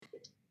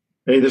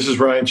Hey, this is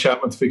Ryan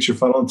Chapman with Fix Your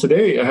Funnel. And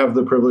today I have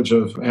the privilege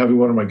of having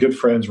one of my good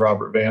friends,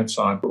 Robert Vance,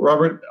 on.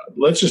 Robert,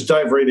 let's just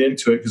dive right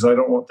into it because I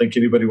don't think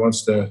anybody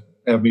wants to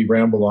have me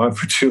ramble on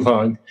for too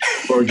long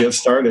before we get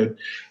started.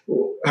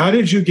 How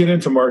did you get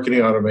into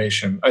marketing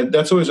automation?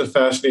 That's always a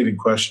fascinating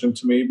question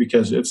to me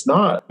because it's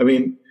not. I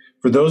mean,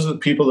 for those of the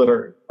people that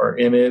are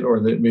in it or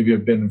that maybe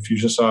have been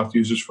Infusionsoft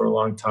users for a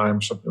long time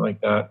or something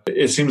like that,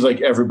 it seems like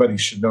everybody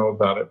should know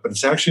about it, but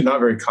it's actually not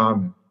very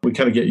common. We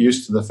kind of get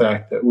used to the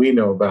fact that we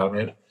know about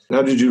it.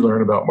 How did you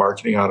learn about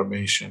marketing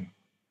automation?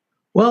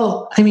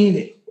 Well, I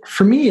mean,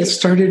 for me, it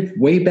started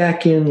way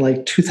back in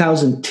like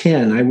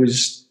 2010. I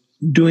was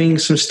doing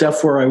some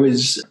stuff where I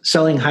was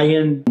selling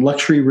high-end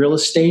luxury real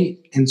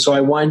estate. And so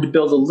I wanted to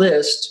build a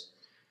list.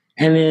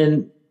 And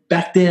then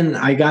back then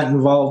I got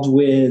involved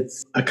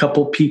with a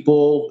couple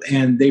people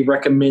and they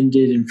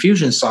recommended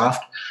Infusionsoft.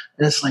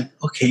 And it's like,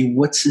 okay,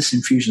 what's this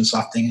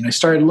Infusionsoft thing? And I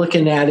started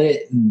looking at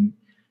it. And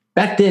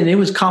back then it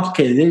was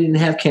complicated. They didn't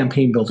have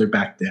Campaign Builder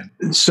back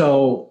then.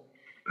 So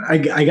I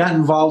got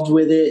involved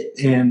with it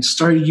and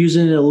started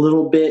using it a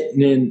little bit.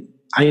 And then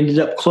I ended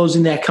up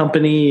closing that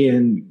company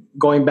and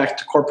going back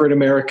to corporate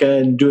America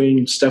and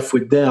doing stuff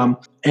with them.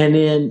 And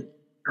then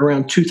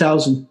around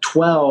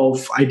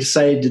 2012, I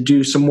decided to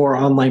do some more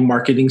online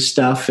marketing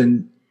stuff.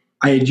 And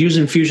I had used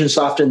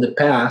Infusionsoft in the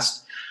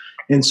past.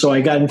 And so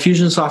I got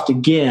Infusionsoft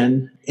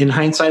again. In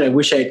hindsight, I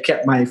wish I had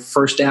kept my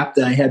first app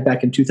that I had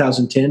back in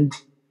 2010.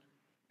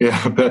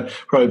 Yeah,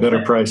 probably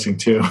better pricing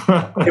too.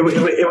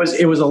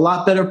 It was a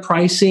lot better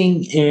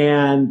pricing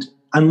and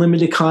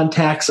unlimited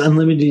contacts,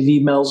 unlimited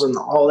emails, and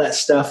all that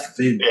stuff.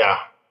 Yeah.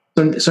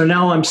 So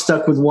now I'm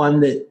stuck with one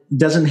that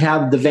doesn't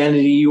have the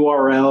vanity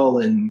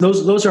URL, and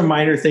those are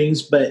minor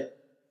things. But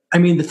I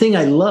mean, the thing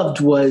I loved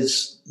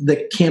was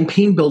the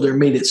Campaign Builder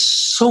made it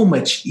so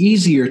much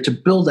easier to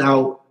build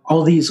out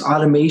all these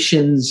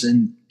automations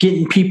and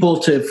getting people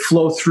to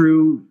flow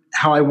through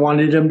how I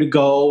wanted them to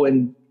go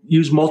and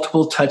use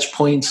multiple touch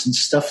points and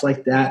stuff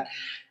like that.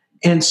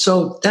 And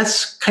so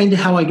that's kind of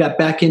how I got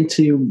back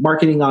into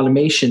marketing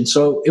automation.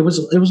 So it was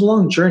a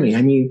long journey.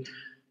 I mean,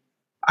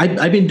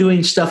 I've been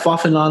doing stuff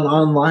off and on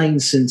online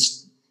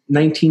since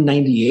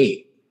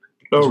 1998.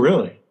 Oh,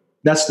 really?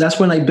 That's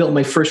when I built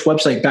my first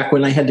website, back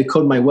when I had to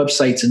code my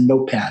websites in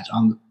Notepad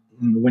on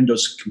the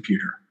Windows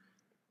computer.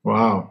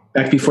 Wow.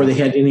 Back before they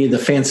had any of the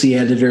fancy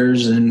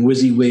editors and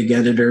WYSIWYG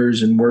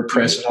editors and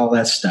WordPress and all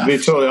that stuff. To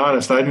be totally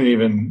honest, I didn't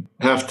even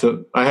have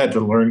to, I had to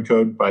learn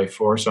code by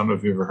force. I don't know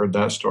if you've ever heard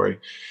that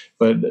story,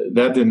 but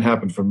that didn't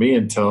happen for me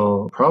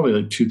until probably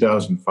like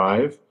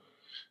 2005.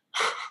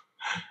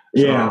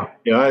 Yeah.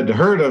 So, I had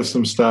heard of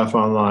some stuff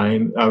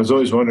online. I was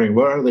always wondering,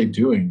 what are they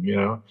doing?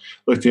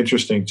 Looked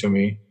interesting to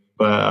me,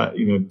 but,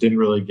 didn't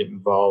really get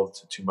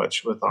involved too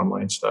much with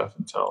online stuff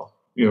until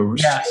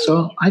Yeah,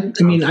 so I've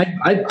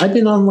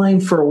been online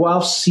for a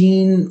while,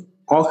 seeing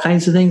all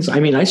kinds of things. I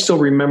mean, I still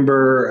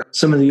remember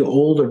some of the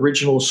old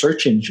original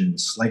search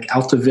engines like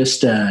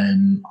AltaVista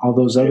and all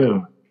those other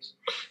ones.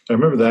 I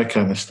remember that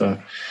kind of stuff.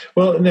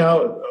 Well,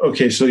 now,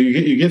 okay, so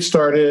you get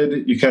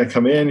started, you kind of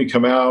come in, you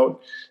come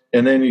out,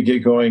 and then you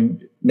get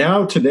going.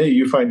 Now, today,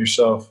 you find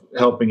yourself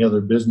helping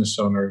other business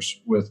owners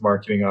with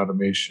marketing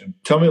automation.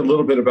 Tell me a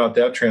little bit about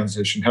that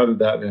transition. How did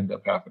that end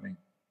up happening?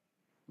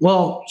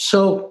 Well,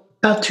 so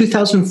about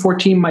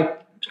 2014, my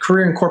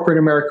career in corporate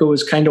America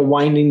was kind of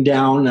winding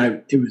down.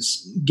 It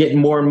was getting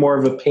more and more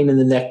of a pain in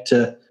the neck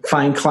to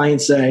find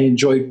clients that I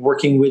enjoyed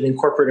working with in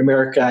corporate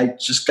America. I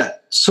just got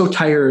so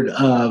tired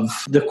of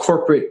the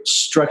corporate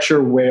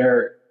structure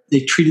where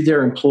they treated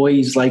their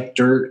employees like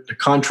dirt. The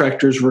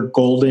contractors were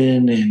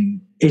golden, and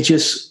it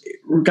just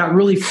got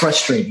really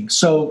frustrating.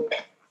 So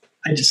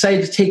I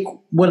decided to take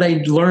what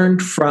I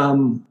learned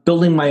from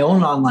building my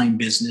own online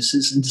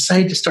businesses and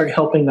decided to start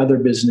helping other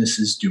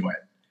businesses do it.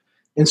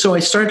 And so I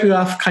started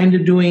off kind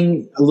of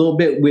doing a little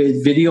bit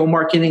with video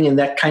marketing, and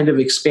that kind of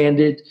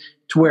expanded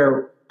to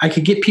where I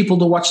could get people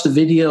to watch the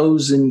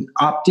videos and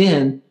opt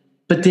in,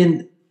 but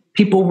then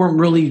people weren't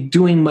really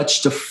doing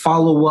much to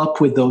follow up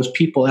with those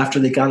people after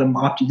they got them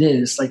opted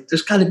in. It's like,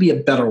 there's got to be a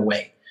better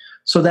way.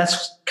 So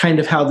that's kind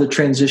of how the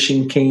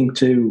transition came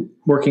to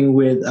working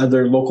with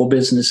other local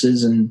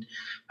businesses and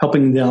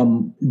helping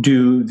them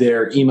do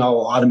their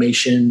email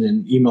automation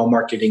and email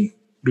marketing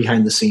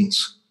behind the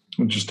scenes.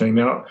 Interesting.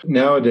 Now,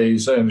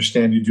 nowadays, I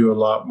understand you do a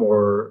lot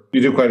more.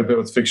 You do quite a bit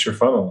with Fix Your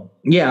Funnel.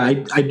 Yeah,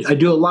 I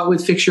do a lot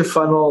with Fix Your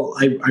Funnel.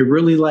 I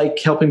really like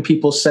helping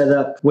people set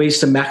up ways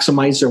to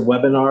maximize their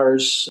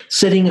webinars,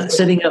 setting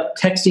up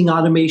texting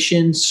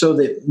automation so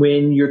that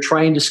when you're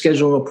trying to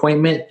schedule an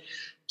appointment,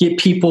 get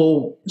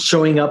people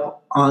showing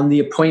up on the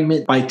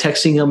appointment by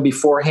texting them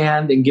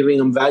beforehand and giving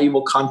them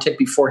valuable content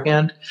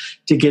beforehand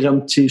to get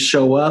them to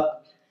show up.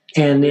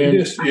 And then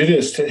you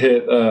just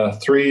hit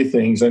three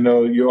things. I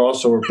know you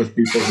also work with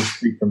people who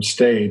speak from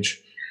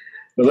stage.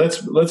 But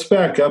let's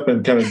back up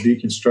and kind of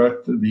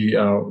deconstruct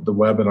the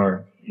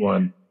webinar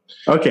one.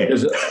 Okay.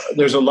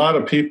 There's a lot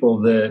of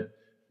people that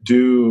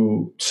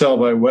do sell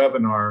by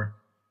webinar,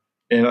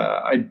 and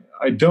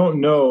I don't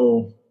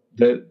know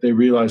that they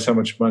realize how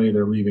much money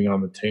they're leaving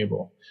on the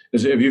table.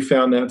 Have you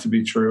found that to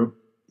be true?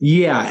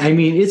 Yeah, I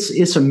mean,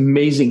 it's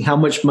amazing how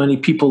much money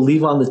people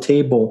leave on the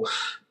table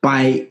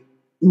by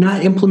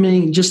not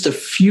implementing just a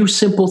few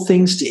simple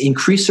things to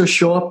increase their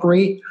show up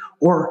rate,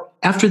 or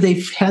after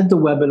they've had the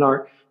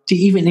webinar to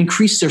even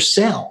increase their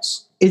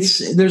sales.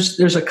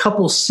 There's a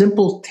couple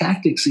simple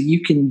tactics that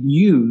you can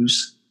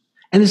use,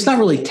 and it's not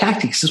really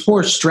tactics, it's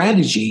more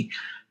strategy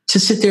to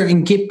sit there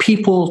and get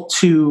people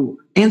to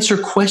answer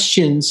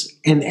questions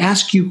and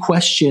ask you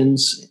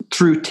questions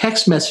through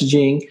text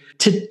messaging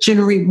to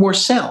generate more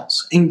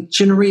sales and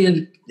generate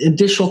an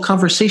additional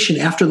conversation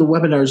after the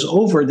webinar is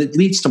over that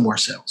leads to more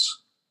sales.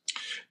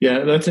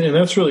 Yeah,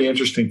 that's really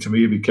interesting to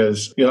me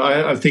because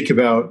I think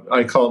about,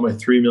 I call it my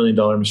 $3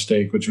 million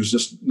mistake, which was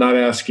just not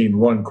asking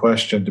one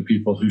question to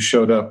people who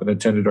showed up and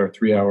attended our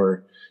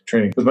 3-hour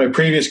training. With my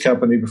previous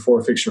company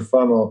before Fix Your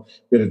Funnel,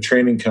 we had a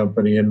training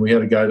company, and we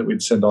had a guy that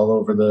we'd send all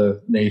over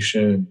the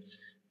nation.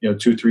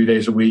 2-3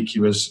 days a week, he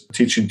was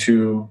teaching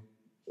 2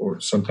 or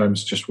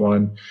sometimes just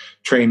 1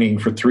 training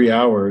for 3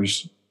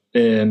 hours,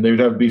 and there would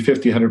have to be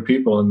 50, 100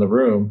 people in the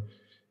room,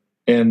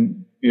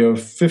 and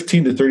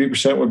 15 to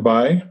 30% would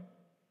buy.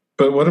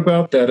 But what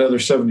about that other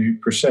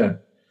 70%?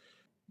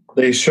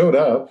 They showed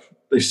up,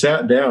 they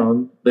sat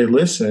down, they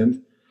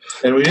listened,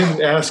 and we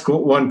didn't ask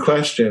one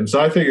question. So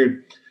I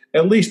figured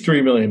at least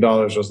 $3 million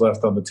was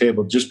left on the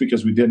table just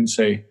because we didn't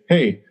say,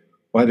 hey,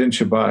 why didn't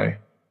you buy?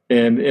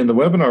 And in the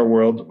webinar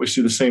world, we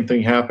see the same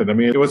thing happen. I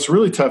mean, what's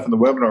really tough in the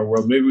webinar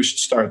world, maybe we should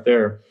start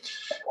there,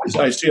 is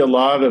I see a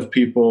lot of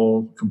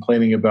people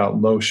complaining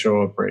about low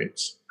show-up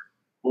rates.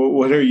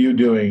 What are you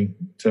doing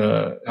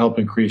to help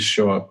increase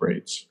show-up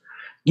rates?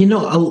 A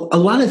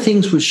lot of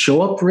things with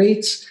show-up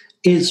rates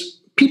is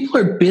people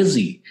are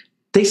busy.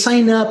 They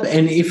sign up,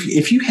 and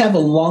if you have a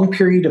long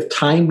period of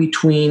time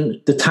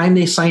between the time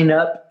they sign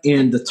up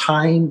and the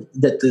time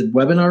that the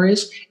webinar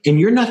is, and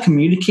you're not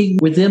communicating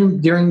with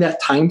them during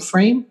that time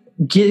frame,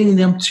 getting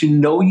them to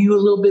know you a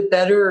little bit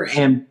better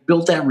and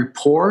build that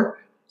rapport,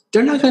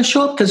 they're not going to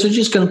show up because they're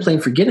just going to plain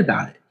forget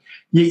about it.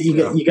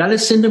 You got to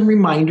send them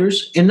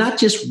reminders, and not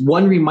just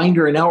one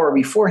reminder an hour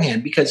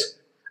beforehand, because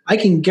I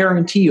can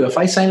guarantee you if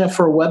I sign up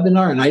for a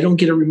webinar and I don't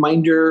get a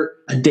reminder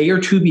a day or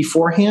two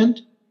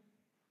beforehand,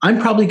 I'm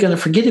probably going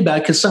to forget about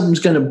it because something's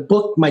going to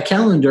book my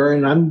calendar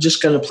and I'm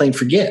just going to plain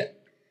forget.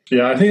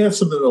 Yeah, I think that's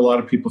something that a lot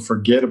of people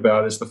forget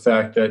about, is the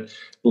fact that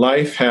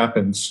life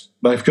happens.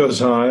 Life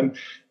goes on.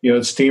 It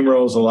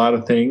steamrolls a lot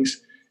of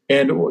things.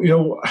 And,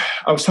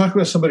 I was talking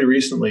to somebody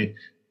recently.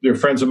 They're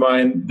friends of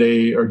mine.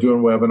 They are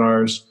doing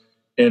webinars.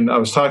 And I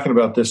was talking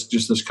about this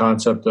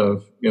concept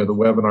of, the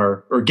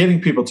webinar, or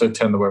getting people to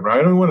attend the webinar.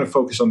 I don't want to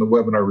focus on the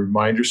webinar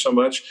reminder so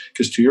much,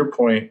 because to your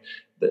point,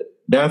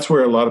 that's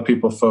where a lot of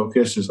people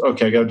focus is,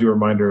 okay, I got to do a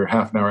reminder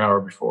half an hour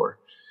before.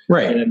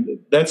 Right. And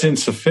that's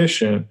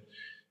insufficient.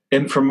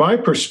 And from my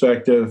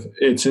perspective,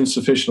 it's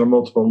insufficient on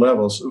multiple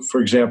levels.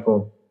 For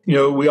example,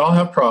 we all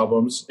have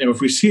problems. And if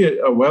we see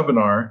a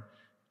webinar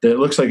that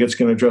looks like it's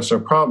going to address our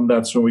problem,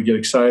 that's when we get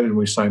excited and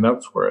we sign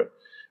up for it.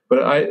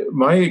 But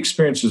my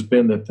experience has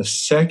been that the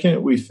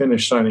second we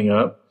finish signing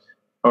up,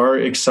 our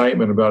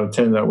excitement about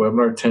attending that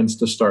webinar tends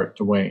to start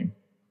to wane.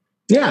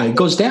 Yeah, it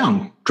goes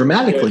down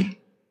dramatically.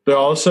 But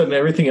all of a sudden,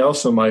 everything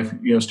else in life,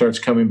 starts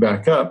coming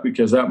back up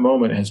because that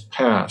moment has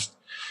passed.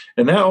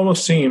 And that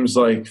almost seems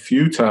like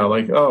futile,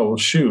 like, oh, well,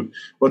 shoot,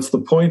 what's the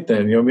point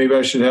then? Maybe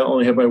I should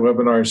only have my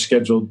webinar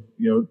scheduled,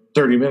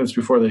 30 minutes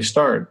before they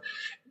start.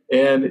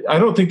 And I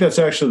don't think that's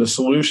actually the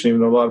solution,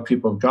 even though a lot of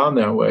people have gone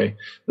that way.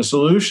 The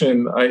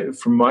solution,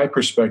 from my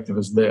perspective,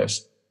 is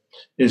this,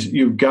 is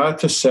you've got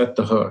to set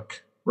the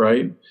hook,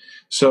 right?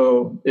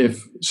 So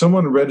if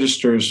someone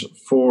registers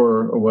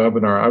for a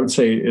webinar, I would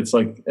say it's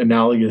like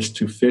analogous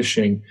to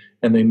fishing,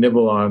 and they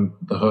nibble on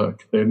the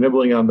hook. They're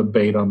nibbling on the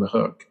bait on the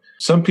hook.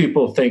 Some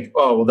people think,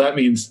 oh, well, that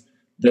means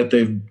that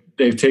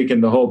they've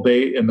taken the whole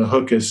bait and the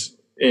hook is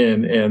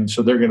in, and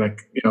so they're going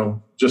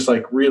to, just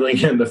like reeling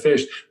in the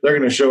fish, they're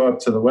going to show up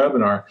to the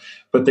webinar.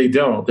 But they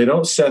don't. They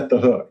don't set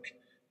the hook.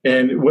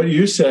 And what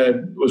you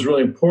said was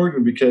really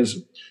important,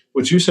 because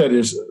what you said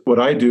is, what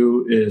I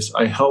do is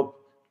I help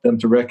them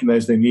to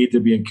recognize they need to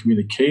be in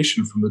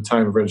communication from the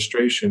time of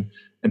registration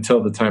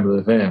until the time of the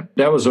event.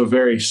 That was a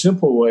very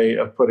simple way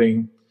of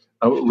putting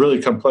a really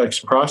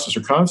complex process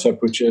or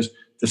concept, which is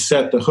to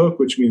set the hook,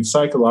 which means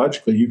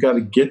psychologically you got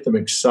to get them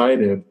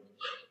excited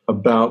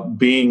about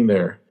being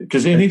there,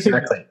 because anything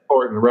is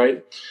important,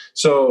 right?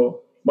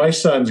 So my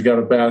son's got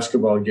a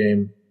basketball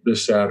game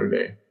this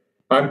Saturday.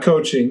 I'm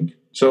coaching.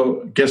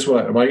 So guess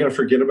what? Am I going to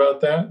forget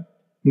about that?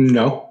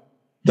 No,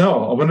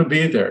 I'm going to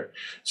be there.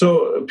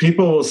 So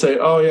people will say,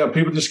 oh yeah,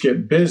 people just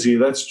get busy.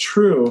 That's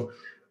true.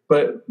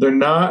 But they're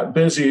not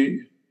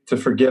busy to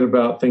forget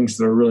about things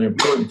that are really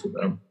important to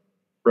them,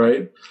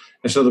 right?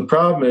 And so the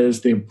problem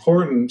is the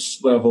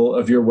importance level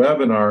of your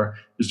webinar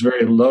is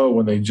very low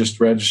when they just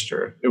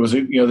register. It was,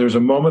 there's a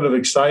moment of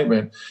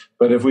excitement,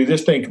 but if we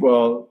just think,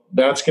 well,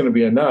 that's going to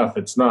be enough,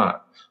 it's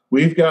not.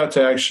 we've got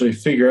to actually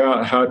figure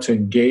out how to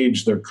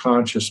engage their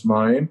conscious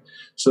mind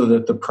so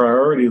that the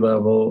priority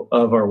level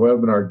of our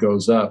webinar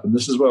goes up. And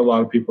this is what a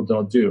lot of people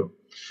don't do.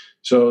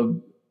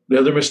 So the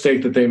other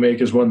mistake that they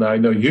make is one that I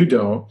know you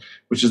don't,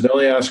 which is they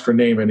only ask for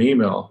name and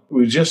email.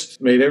 We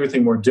just made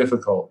everything more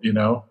difficult,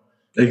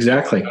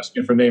 Exactly.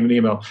 Asking for name and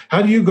email.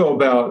 How do you go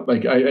about,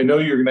 like, I know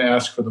you're going to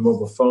ask for the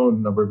mobile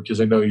phone number because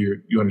I know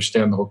you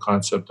understand the whole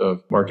concept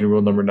of marketing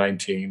rule number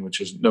 19, which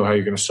is know how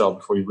you're going to sell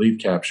before you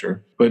lead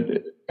capture.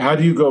 But how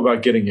do you go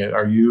about getting it?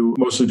 Are you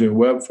mostly doing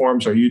web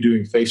forms? Are you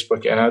doing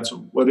Facebook ads?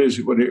 What are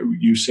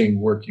you seeing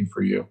working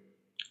for you?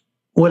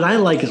 What I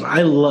like is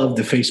I love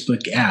the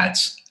Facebook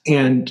ads.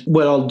 And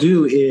what I'll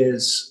do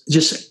is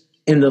just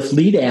in the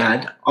lead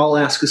ad, I'll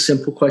ask a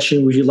simple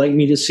question. Would you like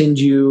me to send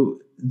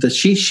you the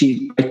cheat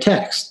sheet by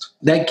text?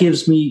 That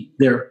gives me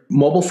their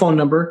mobile phone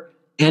number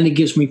and it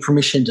gives me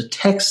permission to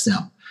text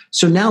them.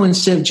 So now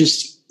instead of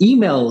just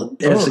email,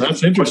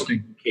 that's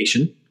interesting.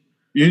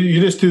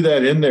 You just do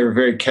that in there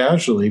very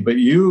casually, but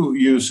you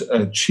use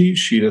a cheat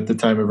sheet at the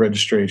time of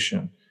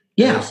registration.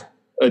 Yeah.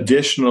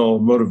 Additional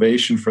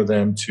motivation for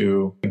them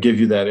to give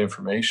you that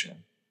information.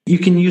 You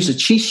can use a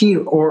cheat sheet,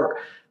 or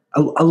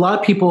a lot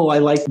of people, I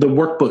like the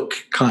workbook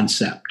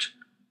concept.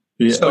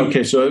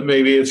 Yeah. So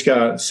maybe it's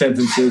got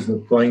sentences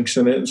with blanks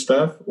in it and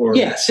stuff? Or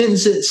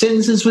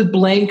sentences with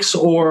blanks,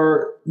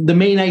 or the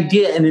main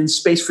idea and then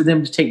space for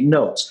them to take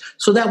notes.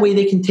 So that way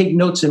they can take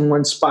notes in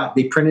one spot.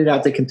 They print it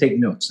out, they can take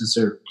notes.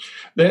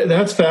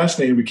 That's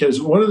fascinating,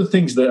 because one of the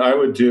things that I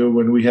would do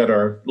when we had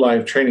our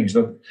live trainings,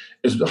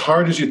 as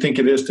hard as you think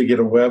it is to get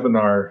a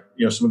webinar,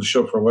 someone to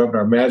show up for a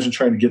webinar, imagine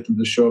trying to get them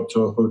to show up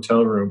to a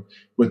hotel room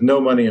with no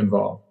money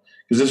involved.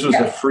 Because this was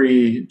a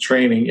free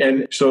training.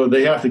 And so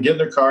they have to get in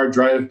their car,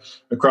 drive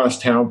across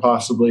town,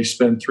 possibly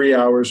spend 3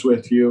 hours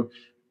with you.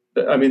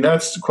 I mean,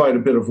 that's quite a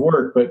bit of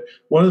work. But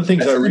one of the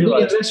things I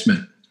realized...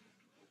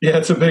 Yeah,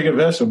 it's a big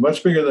investment,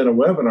 much bigger than a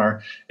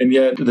webinar, and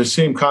yet the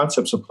same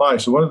concepts apply.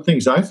 So one of the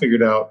things I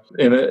figured out,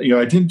 and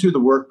I didn't do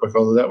the workbook,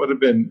 although that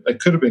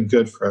could have been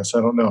good for us. I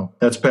don't know.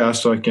 That's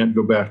past, so I can't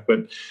go back.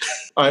 But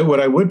what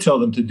I would tell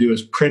them to do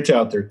is print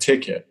out their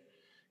ticket,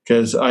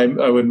 because I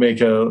would make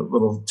a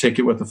little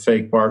ticket with a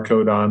fake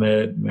barcode on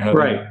it and have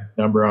a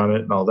number on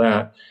it and all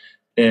that.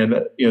 And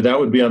that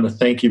would be on the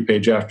thank you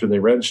page after they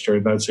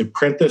registered. And I'd say,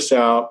 print this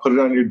out, put it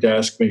on your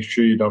desk, make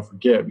sure you don't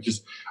forget.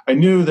 Because I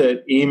knew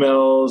that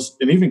emails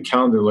and even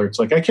calendar alerts,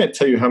 like I can't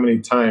tell you how many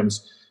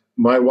times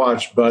my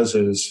watch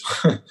buzzes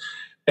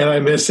and I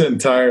miss it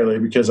entirely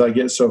because I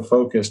get so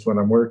focused when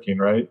I'm working,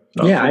 right?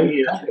 Yeah, I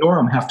ignore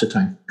them half the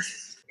time.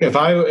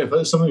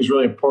 If something's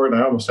really important,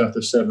 I almost have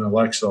to set an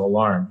Alexa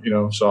alarm,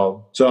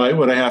 So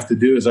what I have to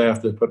do is I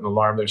have to put an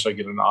alarm there so I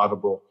get an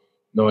audible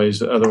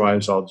noise.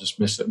 Otherwise, I'll just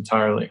miss it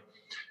entirely.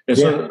 And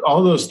so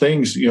all those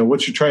things,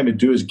 what you're trying to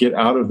do is get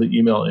out of the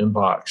email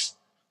inbox.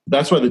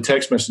 That's why the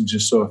text message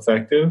is so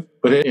effective.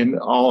 But in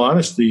all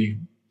honesty,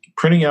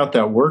 printing out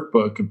that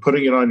workbook and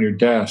putting it on your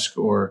desk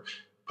or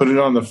put it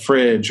on the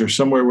fridge or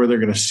somewhere where they're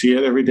going to see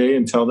it every day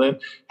until then,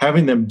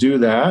 having them do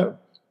that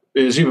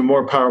is even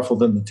more powerful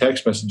than the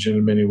text message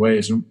in many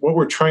ways. And what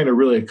we're trying to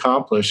really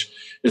accomplish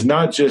is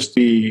not just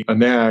be a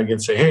nag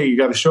and say, hey, you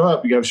got to show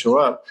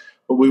up,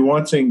 but we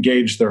want to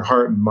engage their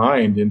heart and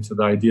mind into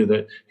the idea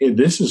that, hey,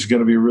 this is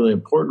going to be really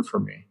important for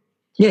me.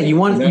 Yeah, you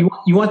want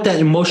that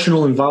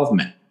emotional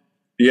involvement.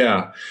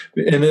 Yeah.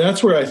 And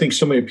that's where I think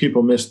so many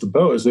people miss the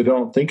boat, is they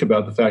don't think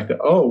about the fact that,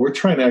 we're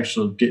trying to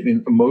actually get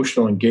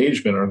emotional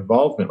engagement or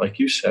involvement, like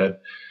you said,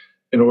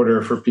 in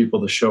order for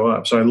people to show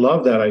up. So I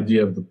love that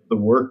idea of the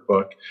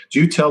workbook. Do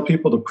you tell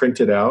people to print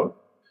it out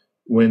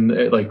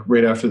when, like,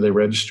 right after they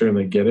register and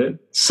they get it?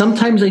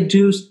 Sometimes I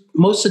do.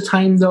 Most of the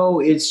time, though,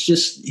 it's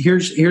just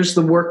here's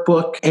the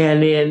workbook,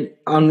 and then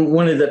on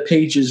one of the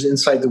pages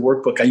inside the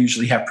workbook, I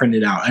usually have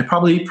printed out. I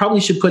probably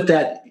should put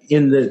that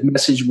in the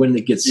message when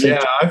it gets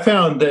sent. Yeah, I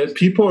found that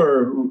people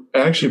are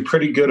actually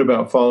pretty good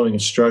about following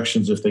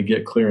instructions if they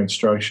get clear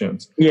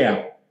instructions.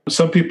 Yeah.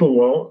 Some people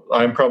won't.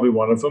 I'm probably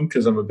one of them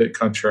because I'm a bit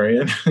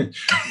contrarian.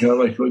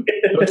 Like,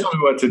 don't tell me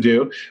what to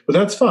do. But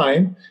that's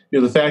fine.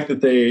 The fact that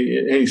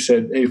they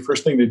said, hey,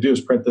 first thing to do is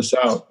print this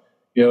out.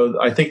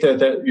 I think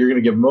that you're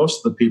going to get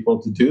most of the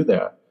people to do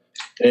that.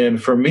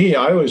 And for me,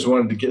 I always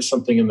wanted to get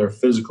something in their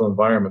physical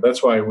environment.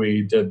 That's why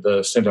we did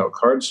the send out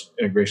cards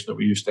integration that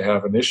we used to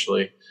have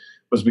initially,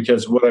 was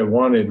because what I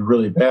wanted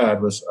really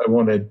bad was I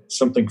wanted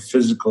something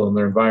physical in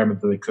their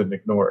environment that they couldn't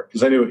ignore.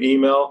 Because I knew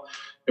email,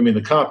 the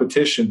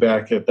competition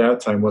back at that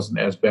time wasn't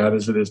as bad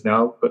as it is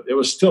now, but it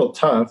was still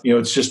tough.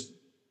 It's just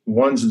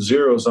ones and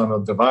zeros on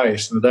a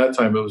device. And at that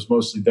time, it was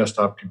mostly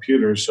desktop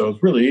computers. So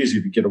it's really easy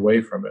to get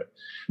away from it.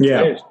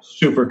 Yeah. It's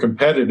super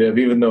competitive,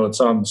 even though it's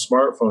on the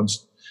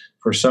smartphones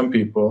for some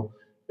people.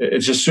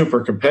 It's just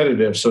super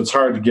competitive. So it's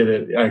hard to get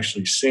it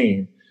actually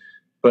seen.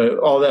 But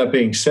all that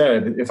being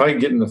said, if I can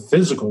get in the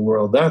physical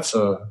world, that's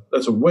a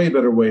way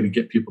better way to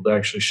get people to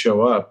actually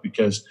show up,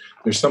 because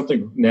there's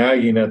something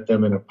nagging at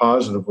them in a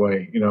positive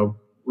way,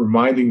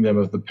 reminding them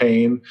of the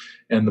pain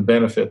and the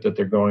benefit that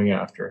they're going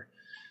after.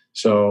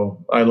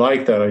 So I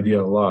like that idea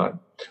a lot.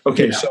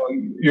 Okay, Yeah. so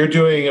you're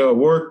doing a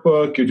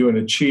workbook, you're doing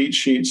a cheat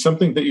sheet,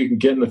 something that you can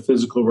get in the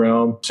physical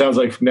realm. Sounds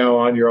like from now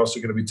on, you're also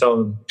going to be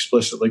telling them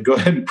explicitly, go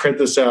ahead and print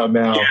this out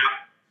now. Yeah.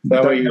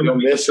 That way you don't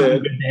miss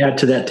it. To add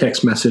to that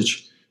text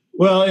message.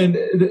 Well, and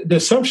the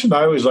assumption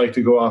I always like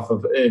to go off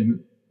of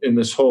in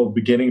this whole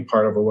beginning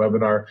part of a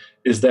webinar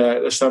is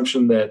that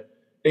assumption that,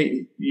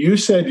 hey, you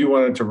said you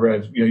wanted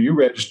to you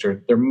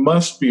registered. There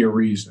must be a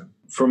reason.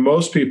 For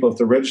most people, if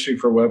they're registering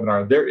for a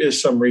webinar, there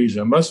is some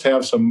reason. It must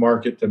have some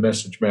market to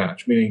message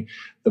match, meaning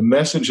the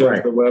message of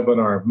the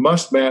webinar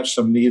must match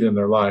some need in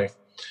their life.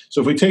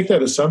 So if we take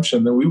that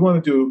assumption, then we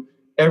want to do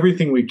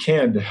everything we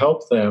can to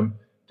help them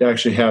to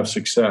actually have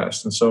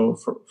success. And so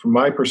from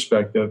my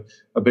perspective,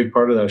 a big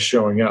part of that is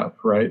showing up,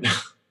 right?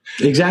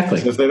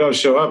 Exactly. If they don't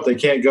show up, they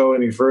can't go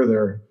any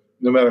further,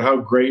 no matter how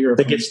great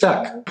they get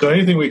stuck. So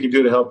anything we can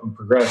do to help them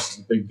progress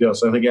is a big deal.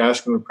 So I think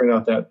ask them to print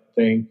out that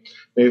thing.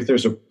 Maybe if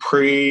there's a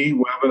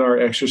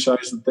pre-webinar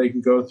exercise that they can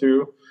go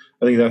through,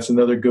 I think that's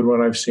another good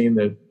one I've seen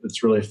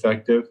that's really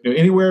effective.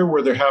 Anywhere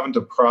where they're having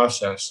to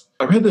process.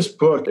 I read this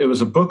book. It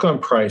was a book on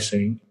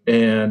pricing,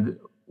 and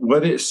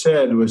what it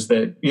said was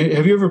that,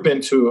 have you ever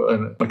been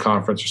to a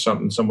conference or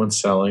something, someone's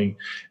selling,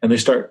 and they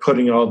start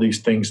putting all these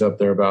things up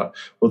there about,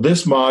 well,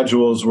 this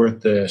module is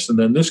worth this, and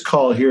then this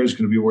call here is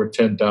going to be worth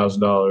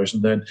 $10,000,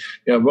 and then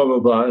blah, blah,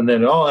 blah, and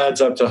then it all adds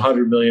up to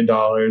 $100 million,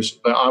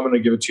 but I'm going to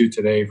give it to you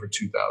today for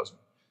 $2,000.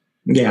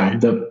 Yeah.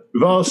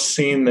 We've all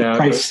seen that.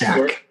 Price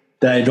stack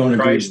that I don't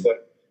agree with.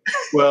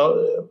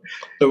 Well,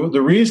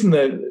 the reason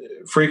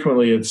that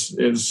frequently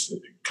it's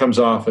comes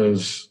off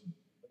as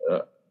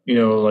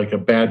like a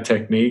bad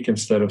technique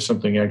instead of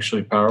something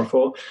actually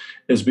powerful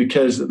is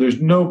because there's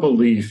no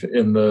belief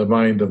in the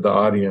mind of the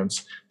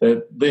audience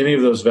that any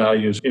of those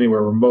values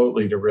anywhere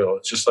remotely to real.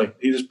 It's just like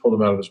he just pulled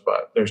them out of his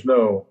butt. There's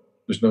no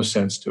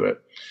sense to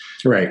it.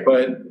 Right.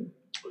 But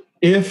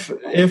if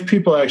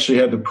people actually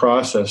had to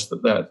process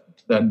that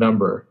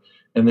number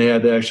and they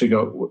had to actually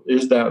go,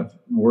 is that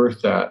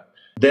worth that?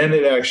 Then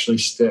it actually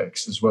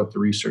sticks, is what the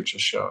research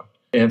has shown.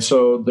 And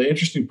so the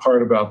interesting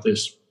part about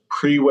this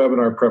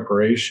pre-webinar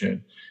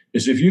preparation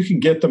is if you can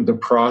get them to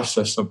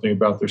process something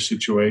about their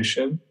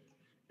situation,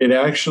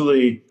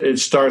 it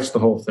starts the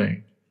whole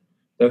thing.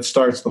 That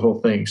starts the whole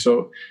thing.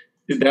 So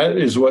that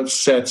is what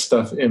sets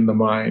stuff in the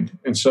mind.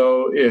 And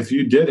so if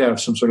you did have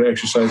some sort of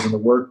exercise in the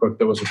workbook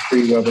that was a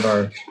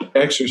pre-webinar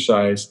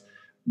exercise,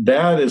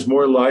 that is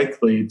more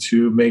likely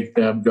to make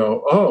them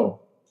go, oh,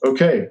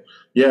 okay,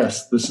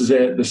 yes, this is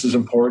it. This is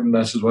important.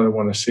 This is what I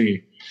want to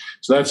see.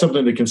 So that's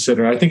something to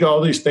consider. I think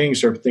all these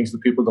things are things that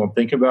people don't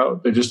think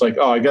about. They're just like,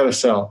 oh, I got to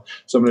sell.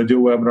 So I'm going to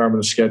do a webinar. I'm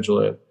going to schedule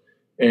it.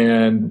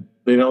 And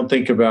they don't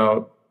think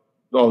about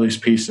all these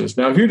pieces.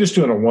 Now, if you're just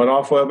doing a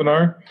one-off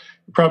webinar,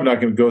 you're probably not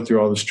going to go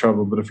through all this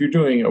trouble. But if you're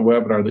doing a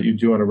webinar that you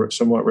do on a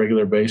somewhat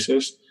regular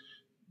basis,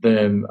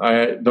 then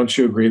don't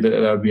you agree that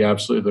would be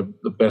absolutely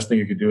the best thing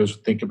you could do is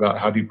think about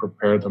how do you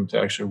prepare them to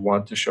actually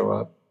want to show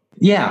up?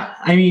 Yeah.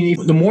 I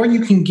mean, the more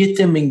you can get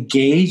them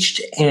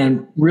engaged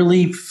and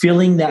really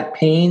feeling that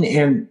pain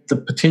and the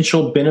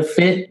potential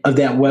benefit of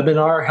that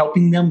webinar,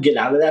 helping them get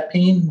out of that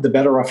pain, the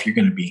better off you're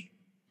going to be.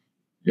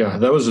 Yeah,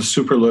 that was a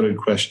super loaded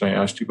question I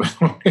asked you, by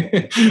the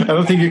way. I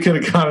don't think you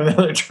could have gone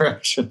another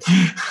direction.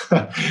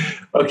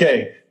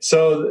 Okay,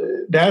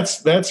 so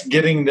that's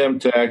getting them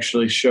to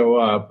actually show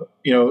up.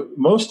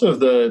 Most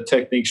of the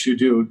techniques you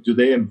do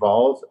they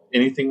involve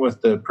anything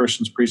with the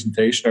person's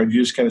presentation? Or do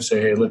you just kind of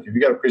say, hey, look, if you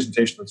got a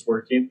presentation that's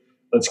working,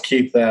 let's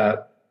keep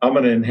that. I'm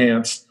going to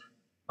enhance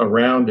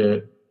around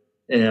it,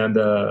 and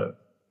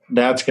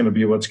that's going to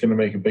be what's going to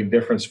make a big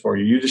difference for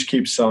you. You just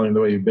keep selling the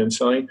way you've been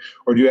selling,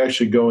 or do you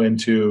actually go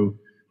into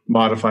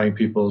modifying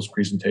people's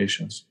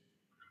presentations?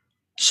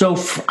 So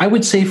I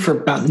would say for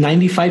about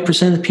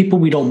 95% of the people,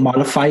 we don't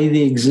modify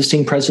the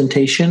existing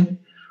presentation.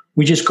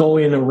 We just go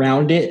in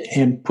around it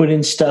and put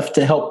in stuff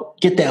to help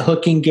get that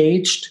hook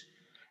engaged,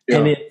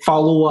 and then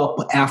follow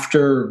up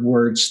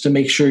afterwards to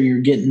make sure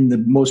you're getting the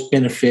most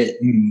benefit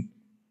and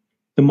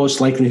the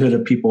most likelihood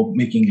of people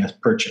making a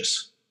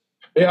purchase.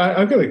 Yeah,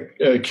 I've got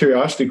a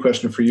curiosity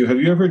question for you.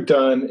 Have you ever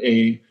done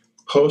a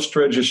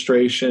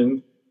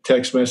post-registration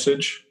text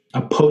message?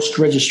 A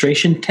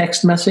post-registration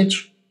text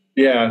message?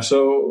 Yeah.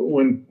 So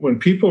when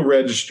people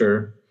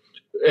register,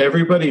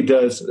 everybody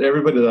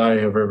that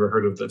I have ever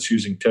heard of that's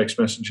using text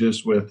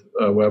messages with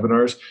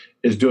webinars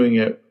is doing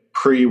it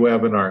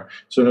pre-webinar.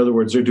 So in other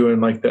words, they're doing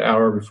like the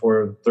hour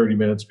before, 30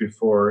 minutes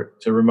before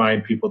to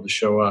remind people to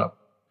show up.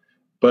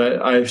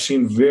 But I've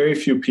seen very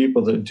few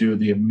people that do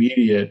the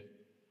immediate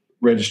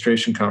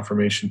registration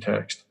confirmation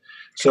text.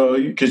 So,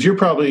 because you're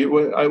probably,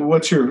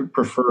 what's your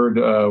preferred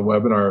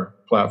webinar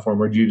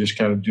platform, or do you just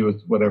kind of do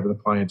it whatever the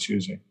client's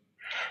using?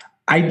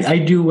 I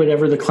do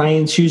whatever the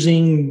client's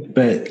using,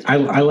 but I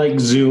like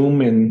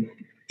Zoom and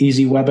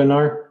Easy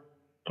Webinar.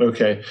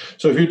 Okay.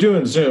 So if you're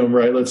doing Zoom,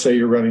 right, let's say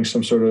you're running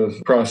some sort of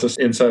process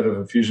inside of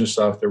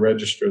Infusionsoft to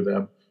register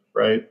them,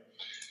 right?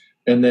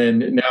 And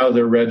then now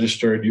they're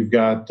registered, you've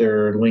got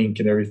their link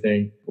and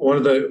everything. One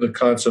of the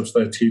concepts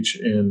that I teach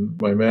in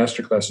my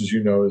master classes,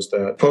 is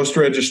that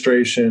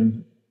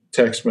post-registration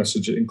text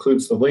message. It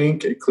includes the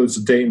link, it includes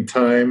the date and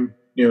time,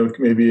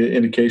 maybe an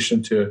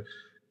indication to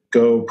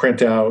go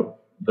print out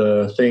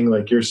the thing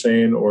like you're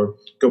saying, or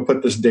go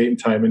put this date and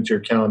time into your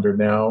calendar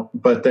now.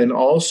 But then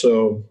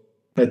also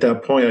at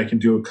that point, I can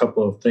do a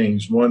couple of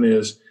things. One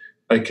is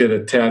I could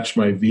attach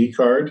my V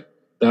card.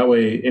 That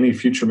way, any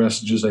future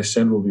messages I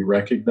send will be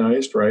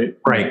recognized, right?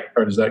 Right.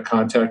 Card is that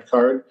contact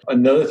card.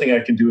 Another thing I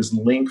can do is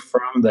link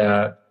from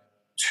that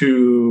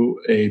to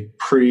a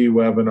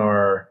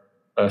pre-webinar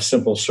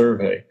simple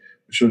survey,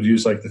 which would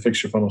use like the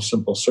Fix Your Funnel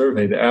simple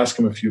survey to ask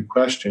them a few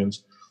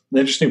questions. The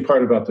interesting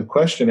part about the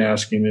question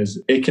asking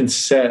is it can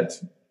set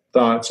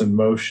thoughts in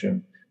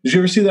motion. Did you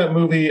ever see that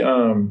movie,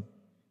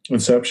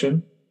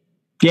 Inception?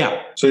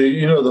 Yeah. So,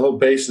 the whole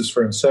basis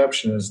for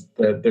Inception is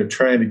that they're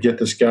trying to get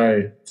this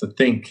guy to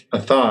think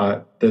a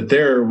thought that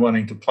they're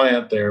wanting to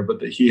plant there, but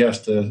that he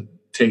has to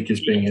take as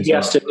being his own. He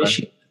has to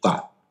initiate the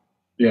thought.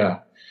 Yeah.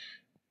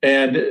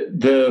 And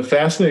the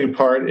fascinating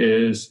part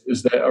is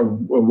that a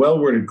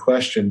well-worded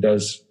question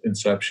does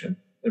Inception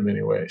in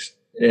many ways.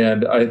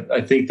 And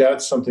I think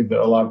that's something that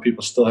a lot of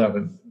people still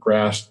haven't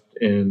grasped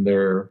in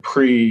their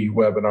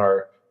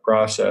pre-webinar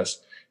process,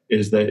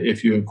 is that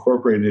if you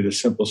incorporated a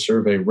simple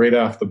survey right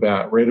off the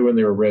bat, right when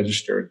they were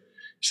registered,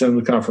 send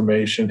them the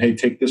confirmation, hey,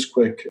 take this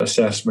quick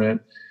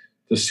assessment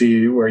to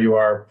see where you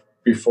are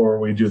before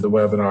we do the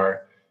webinar.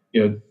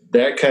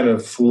 That kind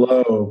of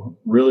flow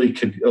really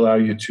could allow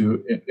you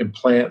to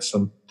implant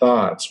some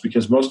thoughts,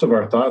 because most of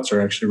our thoughts are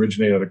actually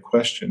originate out of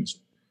questions.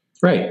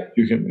 Right.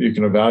 You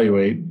can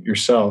evaluate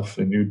yourself,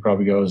 and you'd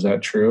probably go, is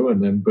that true?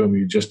 And then boom,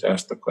 you just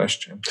asked the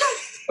question.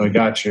 I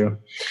got you.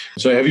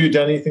 So have you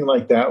done anything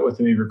like that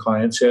with any of your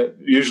clients yet?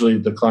 Usually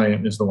the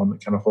client is the one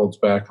that kind of holds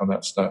back on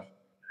that stuff.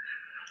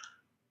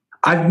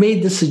 I've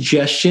made the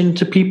suggestion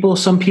to people.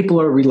 Some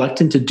people are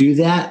reluctant to do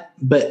that,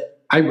 but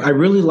I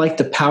really like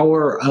the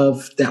power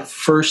of that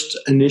first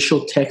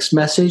initial text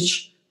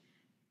message,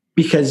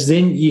 because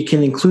then you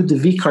can include the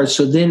V card.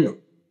 So then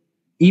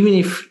even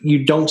if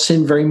you don't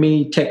send very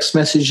many text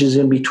messages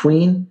in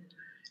between,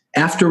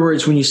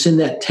 afterwards, when you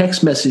send that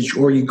text message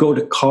or you go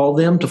to call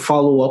them to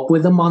follow up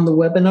with them on the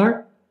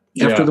webinar,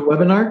 after the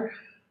webinar,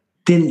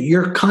 then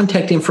your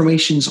contact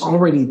information is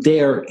already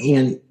there,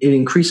 and it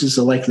increases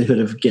the likelihood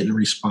of getting a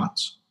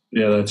response.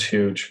 Yeah, that's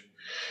huge.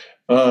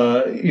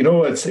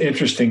 What's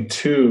interesting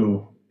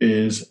too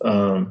is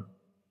I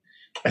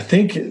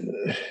think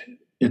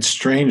it's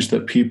strange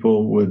that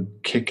people would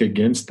kick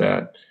against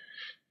that.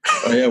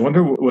 I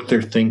wonder what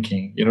they're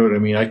thinking. You know what I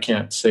mean? I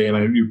can't say,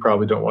 and you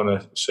probably don't want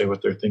to say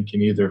what they're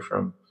thinking either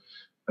from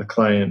a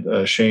client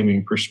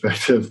shaming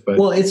perspective. But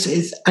well,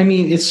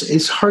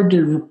 it's hard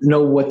to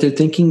know what they're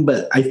thinking,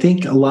 but I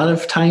think a lot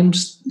of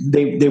times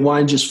they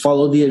want to just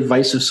follow the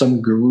advice of some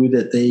guru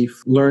that they've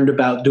learned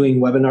about doing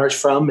webinars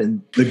from,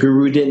 and the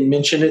guru didn't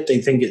mention it.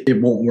 They think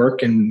it won't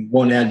work and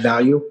won't add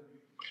value.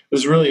 It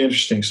was really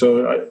interesting.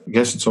 So I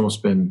guess it's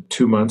almost been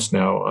 2 months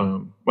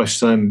now. My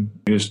son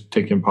was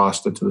taking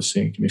pasta to the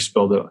sink, and he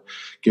spilled it,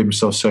 gave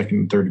himself second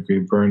and third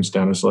degree burns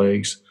down his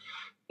legs.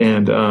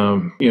 And,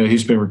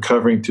 he's been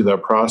recovering through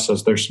that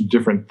process. There's some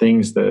different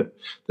things that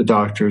the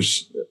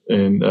doctors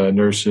and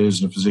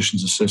nurses and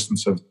physician's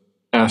assistants have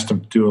asked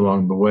him to do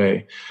along the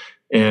way.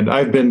 And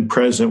I've been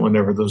present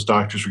whenever those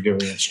doctors were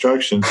giving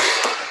instructions.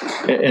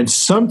 And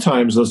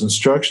sometimes those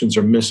instructions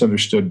are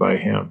misunderstood by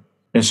him.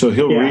 And so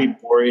he'll read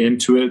more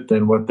into it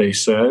than what they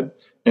said.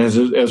 And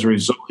as a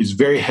result, he's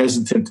very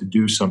hesitant to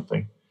do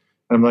something.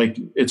 I'm like,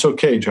 it's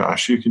okay,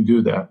 Josh, you can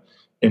do that.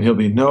 And he'll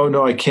be,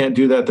 no, I can't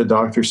do that. The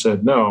doctor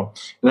said no.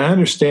 And I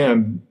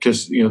understand,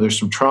 because there's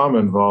some trauma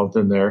involved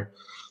in there.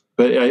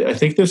 But I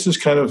think this is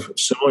kind of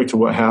similar to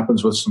what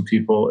happens with some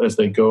people as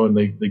they go and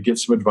they get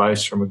some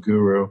advice from a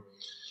guru.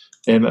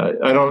 And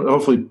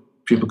hopefully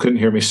people couldn't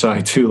hear me sigh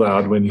too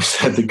loud when you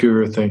said the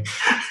guru thing.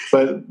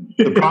 But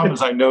the problem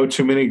is I know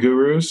too many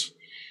gurus.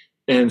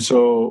 And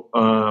so,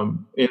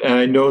 and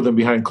I know them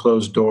behind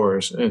closed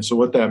doors. And so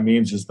what that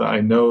means is that I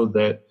know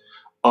that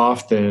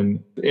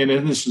often, and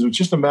this is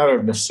just a matter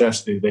of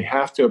necessity, they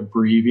have to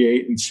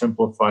abbreviate and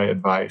simplify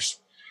advice.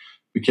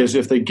 Because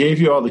if they gave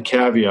you all the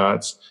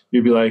caveats,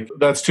 you'd be like,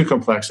 that's too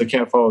complex, I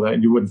can't follow that,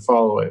 and you wouldn't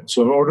follow it.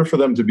 So in order for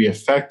them to be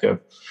effective,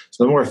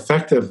 so the more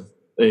effective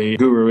a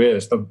guru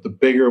is, the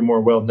bigger,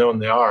 more well-known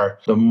they are,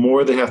 the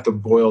more they have to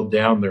boil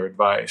down their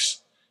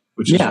advice,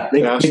 which is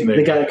fascinating.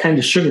 They got to kind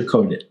of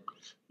sugarcoat it.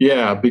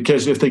 Yeah,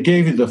 because if they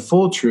gave you the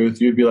full truth,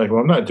 you'd be like,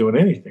 well, I'm not doing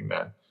anything,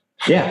 man.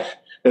 Yeah.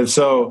 And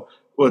so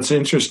what's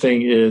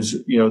interesting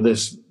is,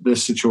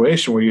 this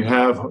situation where you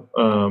have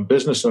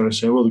business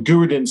owners saying, well, the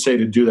guru didn't say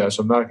to do that,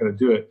 so I'm not going to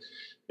do it,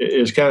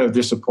 is kind of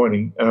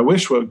disappointing. And I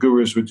wish what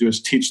gurus would do is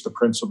teach the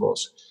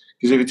principles.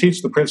 Because if you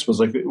teach the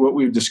principles, like what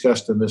we've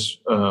discussed in this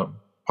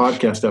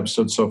podcast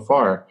episode so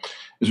far,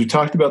 is we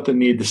talked about the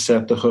need to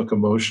set the hook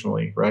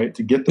emotionally, right?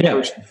 To get the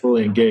person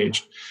fully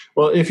engaged.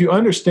 Well, if you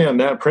understand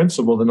that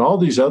principle, then all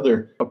these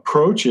other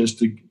approaches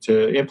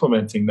to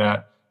implementing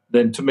that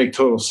then to make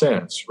total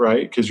sense,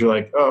 right? Because you're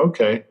like, oh,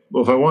 okay.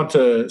 Well, if I want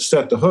to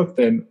set the hook,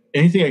 then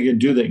anything I can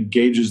do that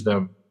engages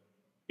them,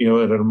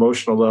 at an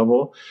emotional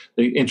level.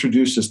 They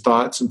introduce his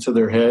thoughts into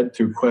their head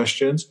through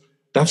questions.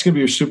 That's going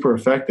to be super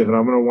effective, and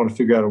I'm going to want to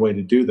figure out a way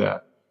to do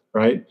that,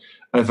 right?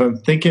 If I'm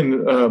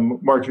thinking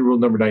marketing rule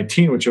number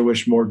 19, which I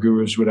wish more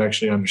gurus would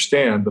actually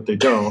understand, but they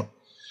don't,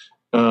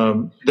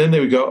 then they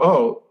would go,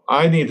 oh,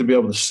 I need to be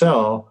able to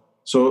sell.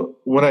 So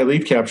when I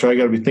lead capture, I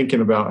got to be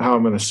thinking about how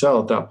I'm going to sell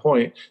at that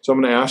point. So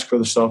I'm going to ask for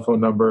the cell phone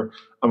number.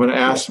 I'm going to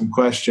ask some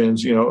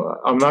questions.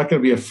 I'm not going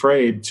to be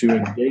afraid to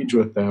engage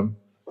with them.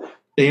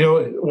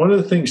 And, one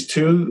of the things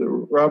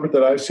too, Robert,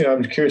 that I've seen,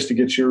 I'm curious to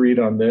get your read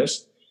on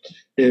this,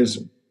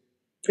 is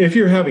if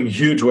you're having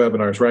huge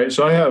webinars, right?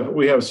 So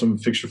we have some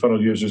Fix Your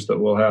Funnel users that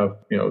will have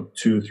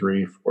 2,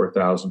 3,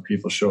 4,000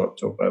 people show up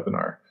to a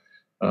webinar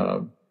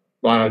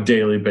on a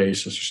daily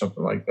basis or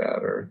something like that,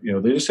 or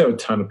they just have a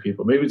ton of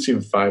people. Maybe it's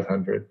even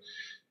 500.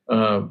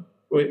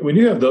 When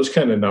you have those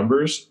kind of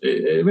numbers,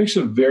 it makes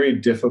it very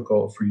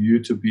difficult for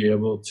you to be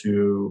able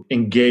to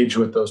engage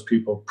with those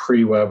people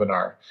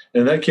pre-webinar.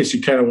 In that case,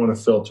 you kind of want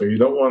to filter. You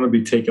don't want to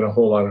be taking a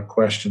whole lot of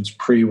questions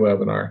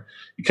pre-webinar.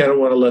 You kind of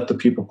want to let the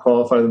people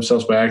qualify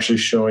themselves by actually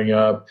showing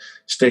up,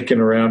 sticking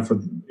around for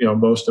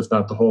most, if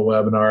not the whole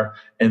webinar,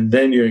 and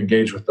then you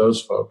engage with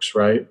those folks,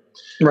 right?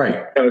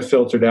 Right. Kind of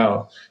filtered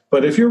out.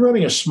 But if you're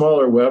running a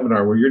smaller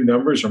webinar where your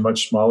numbers are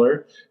much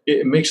smaller,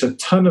 it makes a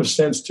ton of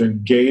sense to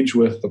engage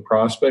with the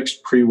prospects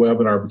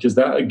pre-webinar, because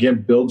that,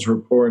 again, builds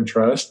rapport and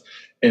trust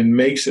and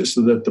makes it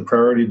so that the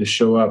priority to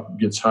show up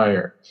gets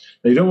higher.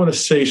 Now, you don't want to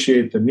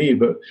satiate the need,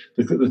 but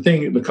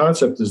the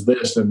concept is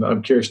this, and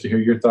I'm curious to hear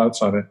your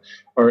thoughts on it,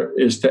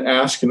 is to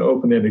ask an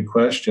open-ended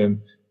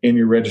question in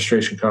your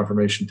registration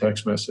confirmation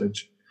text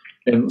message.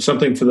 And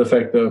something to the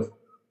effect of,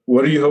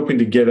 what are you hoping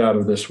to get out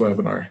of this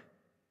webinar?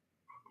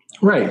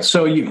 Right.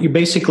 So you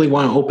basically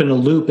want to open a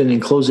loop and then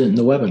close it in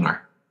the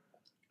webinar.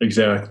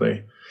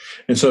 Exactly.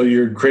 And so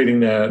you're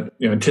creating that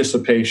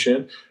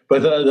anticipation.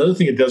 But the other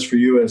thing it does for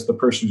you as the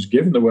person who's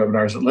giving the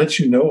webinar is it lets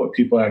you know what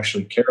people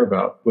actually care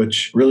about,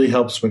 which really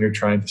helps when you're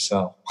trying to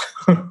sell.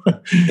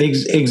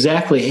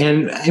 Exactly.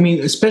 And I mean,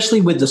 especially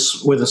with the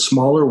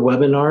smaller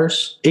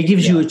webinars, it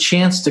gives you a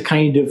chance to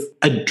kind of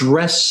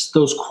address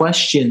those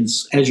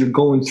questions as you're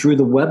going through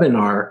the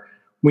webinar.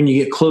 When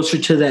you get closer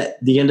to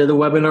the end of the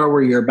webinar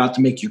where you're about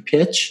to make your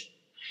pitch,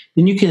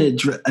 then you can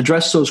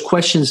address those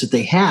questions that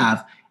they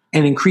have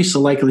and increase the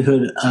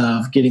likelihood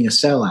of getting a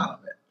sale out of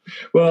it.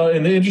 Well,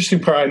 and the interesting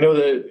part, I know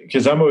that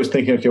because I'm always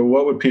thinking, okay,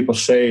 what would people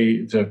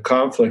say to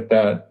conflict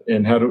that,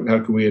 and how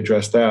can we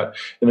address that?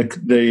 And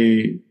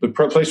the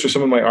place where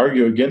someone might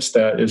argue against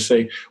that is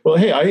say, well,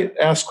 hey, I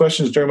asked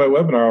questions during my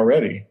webinar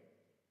already,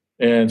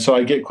 and so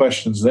I get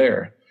questions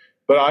there.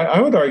 But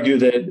I would argue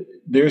that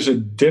there's a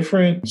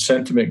different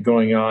sentiment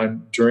going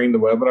on during the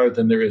webinar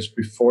than there is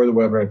before the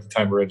webinar at the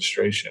time of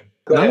registration.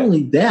 Not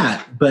only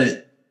that,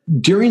 but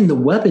during the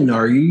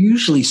webinar, you're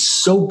usually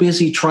so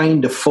busy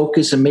trying to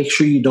focus and make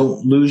sure you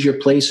don't lose your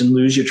place and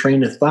lose your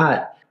train of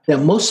thought that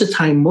most of the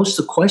time, most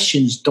of the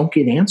questions don't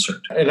get answered.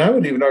 And I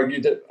would even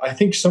argue that I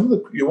think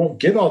you won't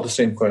get all the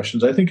same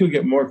questions. I think you'll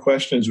get more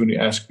questions when you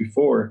ask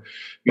before.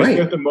 Because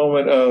you're at the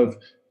moment of,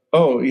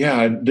 oh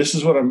yeah, this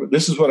is what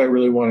I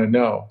really want to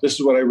know. This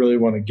is what I really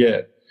want to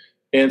get.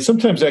 And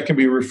sometimes that can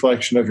be a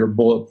reflection of your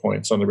bullet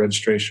points on the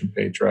registration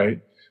page,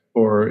 right?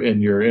 Or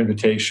in your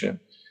invitation.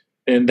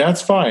 And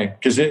that's fine,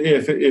 because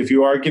if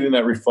you are getting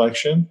that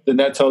reflection, then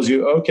that tells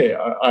you, okay,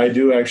 I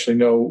do actually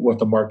know what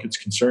the market's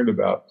concerned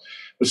about.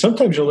 But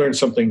sometimes you'll learn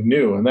something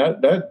new, and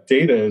that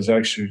data is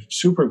actually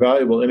super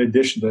valuable. In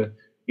addition to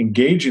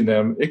engaging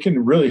them, it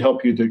can really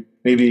help you to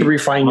maybe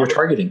refine your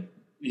targeting.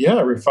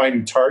 Yeah, refine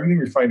your targeting,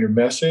 refine your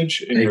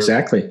message, and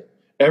exactly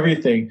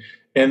everything,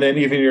 and then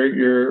even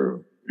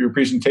your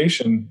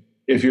presentation.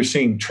 If you're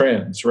seeing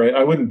trends, right?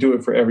 I wouldn't do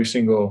it for every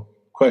single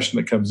question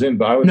that comes in,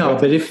 but I would. No,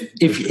 but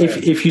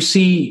if you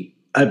see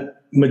a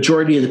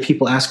majority of the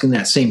people asking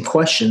that same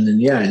question,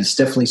 then yeah, it's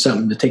definitely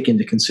something to take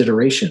into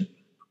consideration.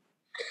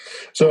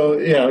 So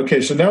yeah,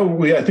 okay. So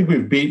now I think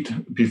we've beat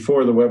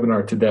before the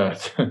webinar to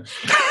death.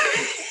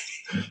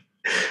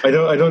 I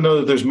don't know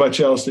that there's much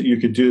else that you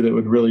could do that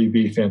would really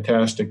be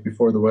fantastic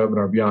before the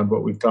webinar beyond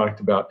what we've talked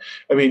about.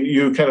 I mean,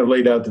 you kind of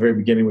laid out at the very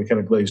beginning, we kind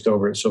of glazed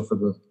over it. So for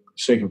the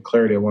sake of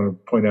clarity, I want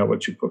to point out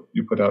what you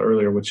put out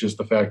earlier, which is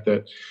the fact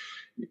that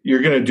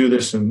you're going to do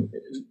this and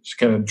just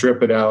kind of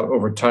drip it out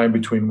over time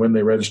between when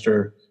they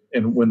register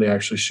and when they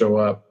actually show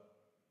up.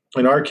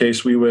 In our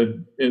case, we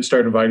would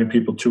start inviting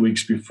people 2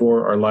 weeks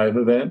before our live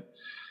event.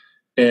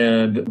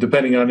 And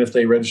depending on if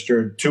they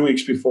registered 2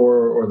 weeks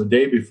before or the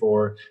day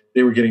before,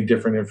 they were getting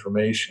different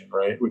information,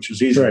 right? Which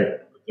is easy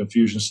with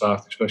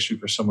Infusionsoft, especially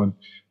for someone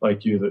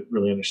like you that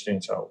really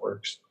understands how it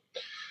works.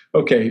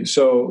 Okay,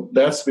 so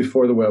that's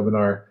before the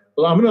webinar.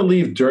 Well, I'm going to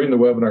leave during the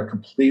webinar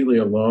completely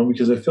alone,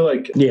 because I feel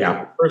like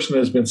the person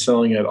has been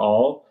selling at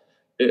all.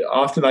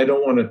 Often I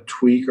don't want to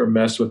tweak or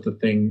mess with the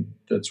thing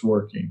that's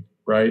working,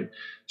 right?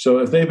 So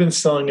if they've been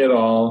selling at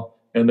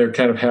all and they're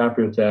kind of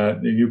happy with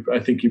that, I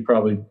think you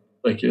probably,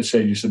 like you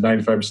said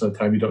 95% of the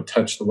time you don't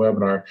touch the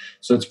webinar.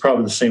 So it's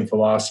probably the same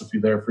philosophy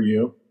there for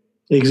you.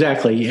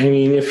 Exactly. I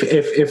mean, if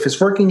it's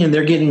working and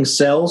they're getting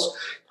sales,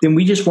 then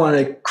we just want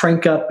to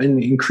crank up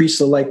and increase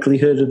the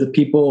likelihood of the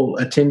people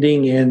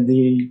attending and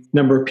the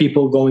number of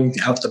people going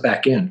out the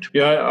back end.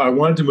 Yeah, I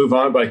wanted to move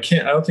on, but I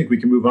don't think we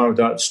can move on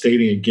without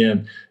stating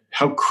again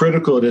how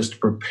critical it is to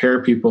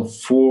prepare people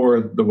for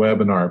the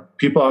webinar.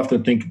 People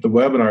often think the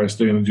webinar is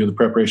going to do the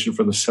preparation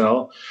for the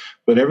sell,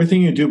 but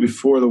everything you do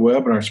before the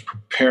webinar is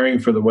preparing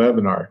for the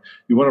webinar.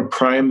 You want to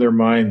prime their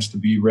minds to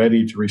be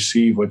ready to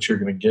receive what you're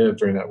going to give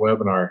during that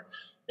webinar.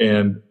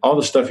 And all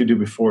the stuff you do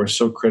before is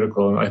so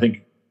critical. And I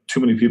think too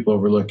many people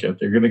overlook it.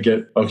 They're going to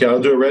get, okay, I'll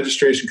do a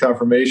registration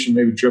confirmation,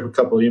 maybe drip a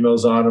couple of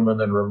emails on them and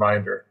then a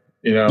reminder.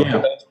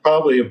 That's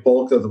probably a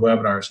bulk of the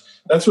webinars.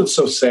 That's what's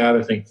so sad,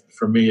 I think,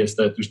 for me, is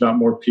that there's not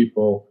more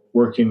people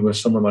working with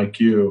someone like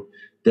you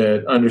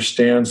that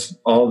understands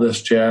all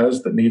this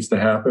jazz that needs to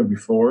happen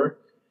before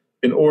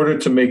in order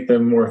to make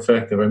them more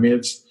effective. I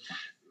mean,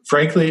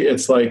 frankly,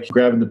 it's like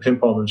grabbing the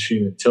pinball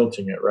machine and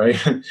tilting it, right?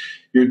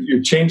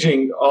 You're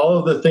changing all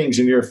of the things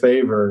in your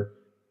favor,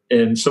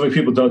 and so many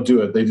people don't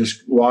do it. They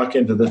just walk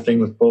into the thing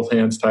with both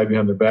hands tied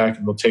behind their back,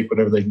 and they'll take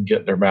whatever they can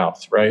get in their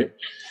mouth, right?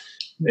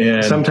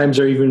 And sometimes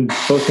they're even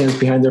both hands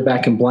behind their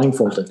back and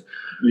blindfolded.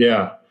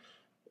 Yeah.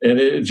 And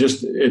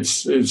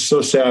it's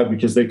so sad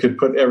because they could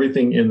put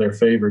everything in their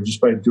favor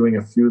just by doing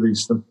a few of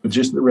these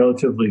just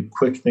relatively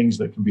quick things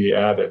that can be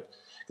added.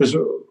 Because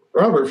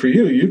Robert, for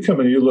you come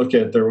in and you look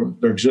at their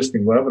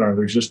existing webinar,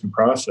 their existing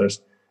process.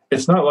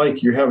 It's not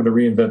like you're having to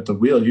reinvent the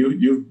wheel.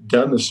 You've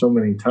done this so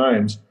many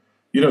times.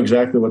 You know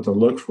exactly what to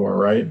look for,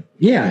 right?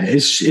 Yeah,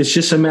 it's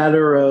just a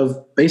matter of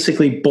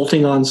basically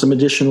bolting on some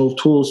additional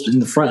tools in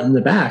the front and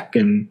the back.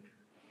 And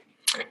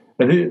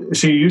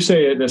see, you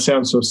say it and it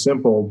sounds so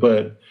simple,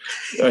 but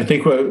I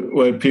think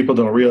what people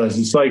don't realize,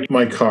 it's like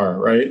my car,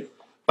 right?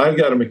 I've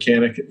got a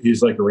mechanic.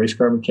 He's like a race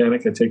car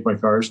mechanic I take my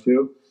cars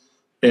to.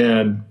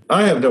 And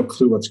I have no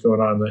clue what's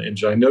going on in the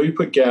engine. I know you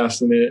put gas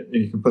in it and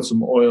you can put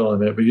some oil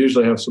in it, but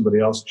usually have somebody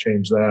else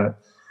change that.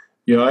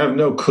 I have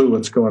no clue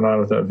what's going on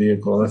with that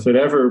vehicle. And if it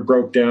ever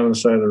broke down on the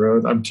side of the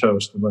road, I'm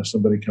toast unless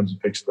somebody comes and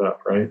picks it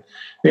up, right?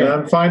 Yeah. And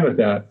I'm fine with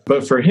that.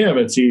 But for him,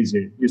 it's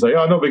easy. He's like,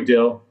 oh, no big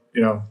deal. I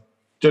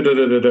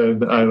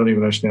don't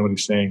even understand what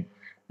he's saying.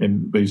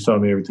 But he's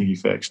telling me everything he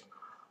fixed.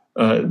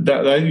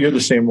 That you're the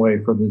same way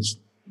for this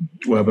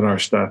webinar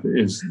stuff.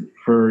 Is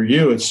for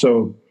you, it's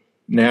so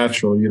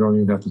natural. You don't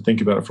even have to think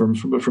about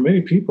it. But for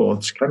many people,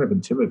 it's kind of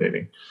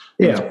intimidating.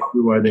 Yeah. That's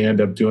probably why they end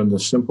up doing the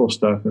simple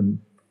stuff and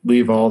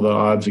leave all the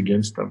odds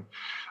against them.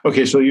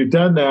 Okay, so you've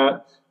done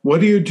that. What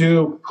do you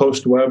do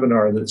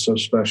post-webinar that's so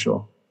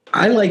special?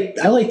 I like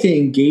to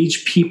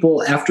engage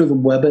people after the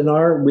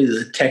webinar with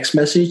a text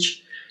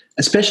message,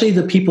 especially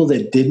the people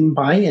that didn't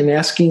buy, and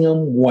asking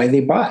them why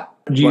they bought.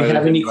 Do you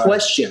have any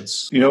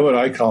questions? You know what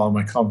I call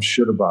them? I call them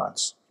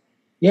shoulda-bots.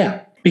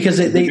 Yeah, because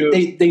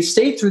they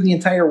stayed through the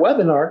entire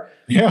webinar.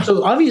 Yeah.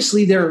 So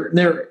obviously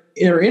they're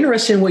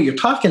interested in what you're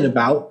talking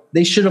about.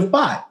 They should have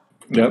bought.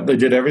 Yep, they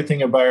did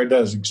everything a buyer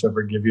does except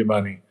for give you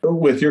money.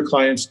 With your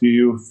clients, do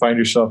you find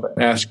yourself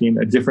asking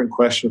a different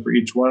question for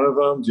each one of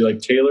them? Do you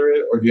tailor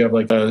it, or do you have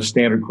a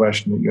standard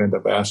question that you end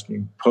up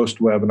asking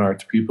post-webinar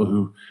to people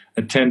who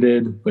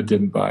attended but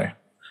didn't buy?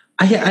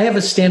 I have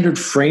a standard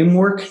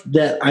framework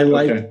that I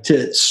like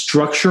to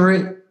structure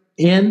it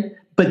in,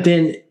 but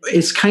then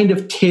it's kind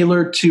of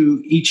tailored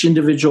to each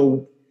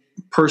individual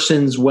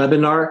person's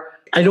webinar.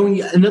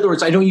 In other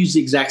words, I don't use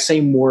the exact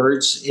same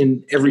words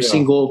in every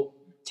single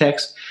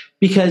text,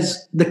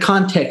 because the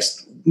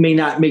context may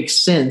not make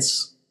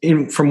sense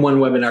from one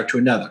webinar to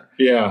another.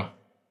 Yeah.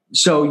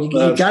 So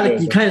you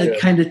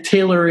kind of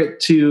tailor it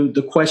to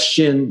the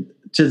question,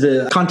 to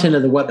the content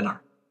of the webinar.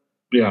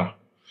 Yeah.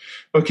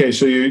 Okay.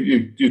 So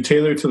you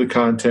tailor it to the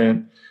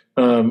content.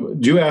 Do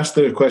you ask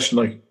the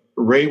question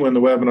right when the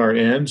webinar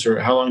ends,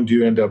 or how long do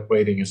you end up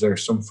waiting? Is there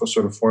some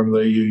sort of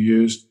formula you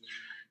used?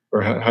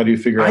 Or how do you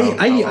figure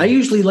out? I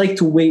usually like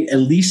to wait at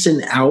least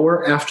an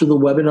hour after the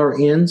webinar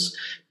ends,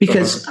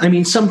 because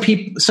some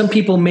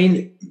people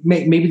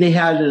maybe they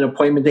had an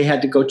appointment they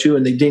had to go to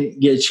and they didn't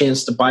get a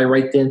chance to buy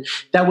right then.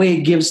 That way,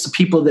 it gives the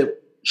people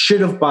that should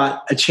have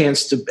bought a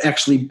chance to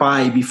actually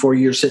buy before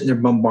you're sitting there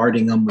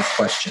bombarding them with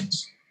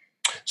questions.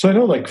 So I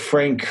know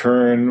Frank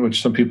Kern,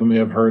 which some people may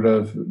have heard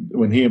of,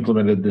 when he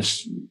implemented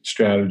this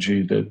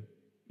strategy that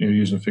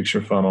using Fix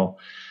Your Funnel.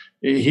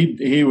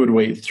 He would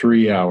wait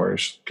 3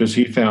 hours because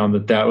he found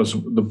that was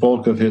the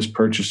bulk of his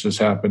purchases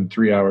happened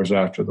 3 hours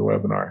after the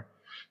webinar.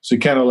 So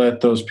he kind of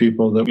let those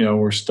people that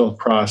were still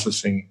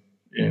processing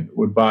and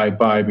would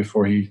buy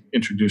before he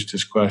introduced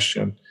his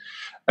question.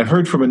 I've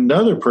heard from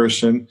another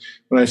person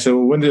when I said,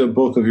 well, when did the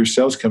bulk of your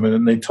sales come in?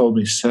 And they told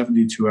me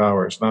 72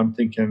 hours. And I'm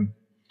thinking,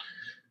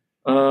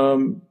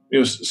 it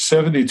was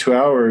 72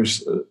 hours,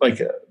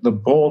 the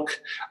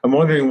bulk. I'm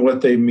wondering what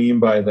they mean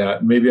by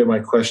that. Maybe my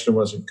question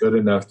wasn't good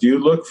enough. Do you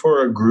look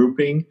for a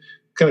grouping?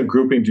 What kind of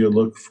grouping do you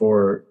look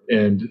for?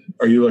 And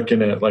are you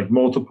looking at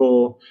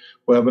multiple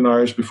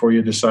webinars before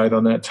you decide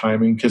on that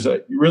timing? Because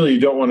you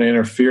don't want to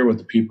interfere with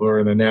the people who are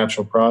in the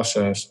natural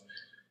process.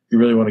 You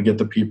really want to get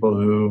the people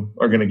who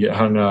are going to get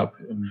hung up.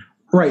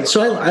 Right.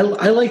 So I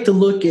like to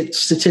look at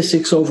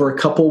statistics over a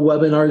couple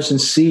webinars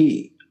and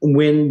see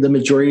when the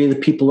majority of the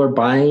people are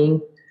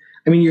buying.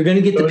 I mean, you're going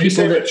to get the when you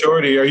people say that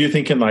majority, are you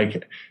thinking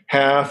like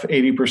half,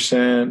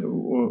 80%?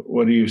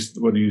 What are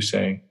you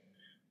saying?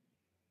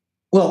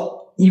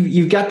 well,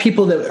 you've got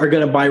people that are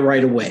going to buy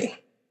right away.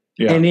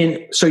 Yeah. And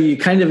then so you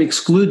kind of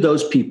exclude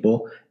those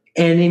people.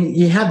 And then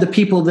you have the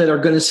people that are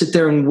going to sit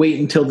there and wait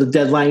until the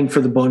deadline for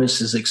the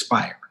bonuses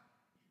expire.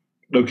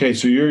 Okay,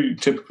 so you're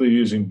typically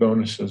using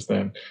bonuses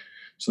then.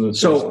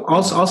 So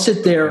I'll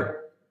sit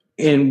there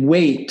and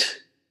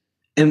wait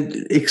and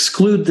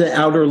exclude the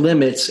outer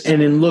limits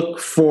and then look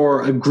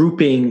for a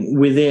grouping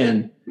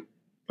within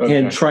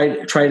and try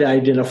to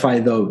identify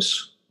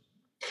those.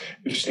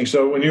 Interesting.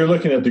 So when you're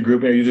looking at the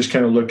grouping, are you just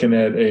kind of looking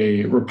at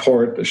a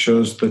report that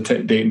shows the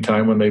date and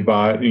time when they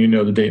bought, and you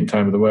know the date and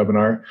time of the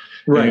webinar?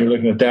 Right. And you're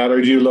looking at that,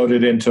 or do you load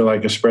it into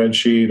like a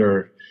spreadsheet,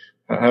 or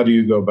how do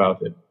you go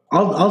about it?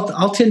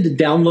 I'll tend to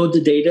download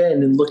the data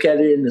and then look at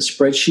it in the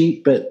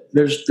spreadsheet, but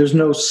there's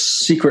no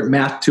secret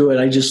math to it.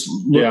 I just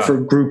look for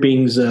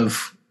groupings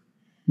of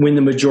when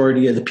the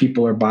majority of the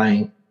people are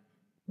buying.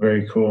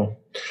 Very cool.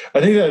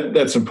 I think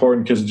that's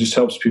important because it just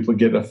helps people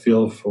get a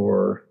feel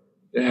for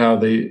how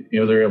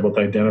they're able to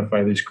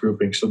identify these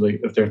groupings. So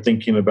if they're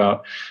thinking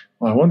about,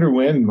 well, I wonder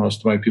when most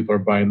of my people are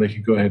buying, they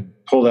can go ahead,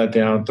 pull that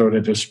down, throw it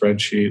into a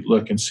spreadsheet,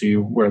 look and see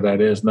where that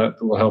is, and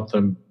that will help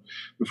them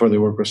before they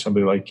work with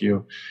somebody like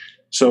you.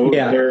 So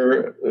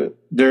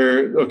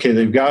they're okay.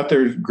 They've got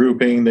their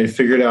grouping. They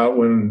figured out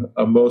when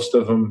most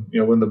of them,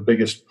 when the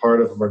biggest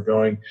part of them are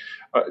going.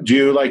 Do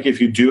you if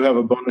you do have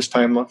a bonus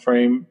time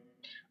frame?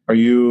 Are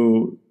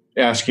you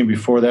asking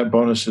before that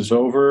bonus is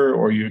over,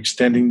 or are you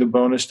extending the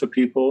bonus to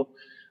people?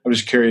 I'm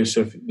just curious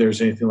if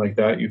there's anything like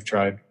that you've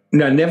tried.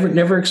 No,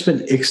 never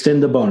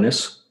extend the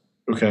bonus.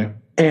 Okay.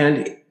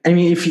 And I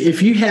mean,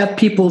 if you have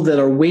people that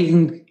are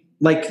waiting.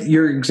 Like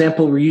your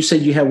example where you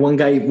said you had one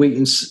guy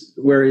waiting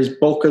where his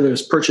bulk of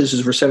those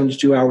purchases were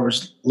 72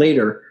 hours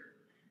later,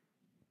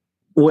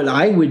 what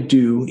I would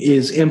do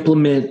is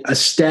implement a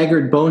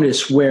staggered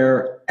bonus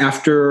where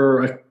after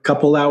a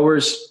couple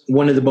hours,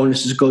 one of the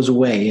bonuses goes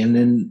away and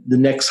then the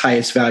next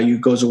highest value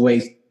goes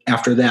away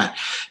after that.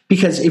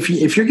 Because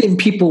if you're getting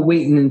people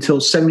waiting until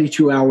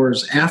 72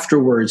 hours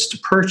afterwards to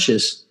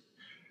purchase,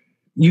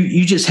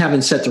 you just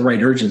haven't set the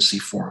right urgency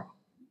for them.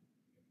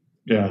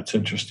 Yeah, it's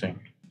interesting.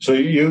 So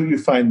you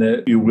find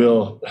that you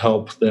will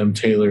help them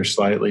tailor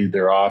slightly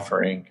their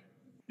offering.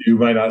 You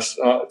might not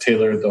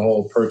tailor the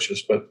whole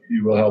purchase, but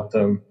you will help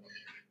them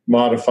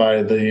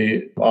modify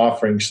the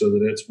offering so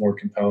that it's more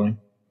compelling.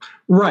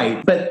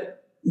 Right.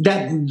 But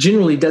that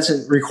generally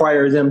doesn't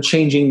require them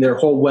changing their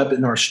whole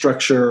webinar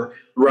structure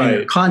and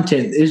their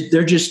content.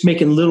 They're just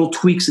making little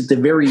tweaks at the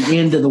very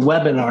end of the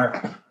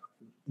webinar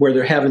where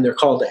they're having their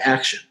call to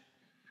action.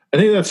 I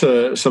think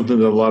that's something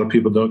that a lot of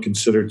people don't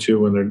consider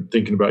too when they're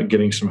thinking about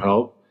getting some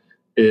help.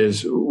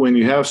 Is when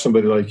you have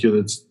somebody like you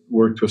that's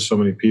worked with so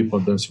many people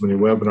and done so many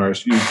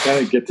webinars, you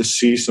kind of get to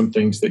see some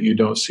things that you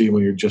don't see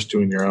when you're just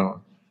doing your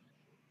own,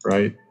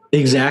 right?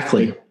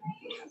 Exactly.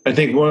 I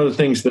think one of the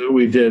things that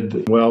we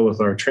did well with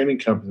our training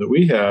company that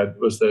we had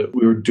was that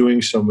we were doing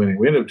so many.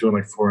 We ended up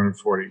doing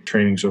 440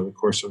 trainings over the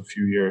course of a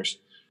few years.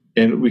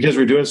 And because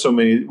we're doing so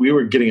many, we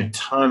were getting a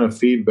ton of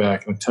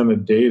feedback and a ton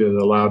of data that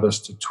allowed us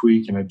to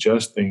tweak and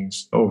adjust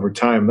things over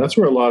time. That's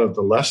where a lot of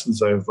the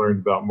lessons I've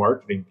learned about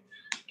marketing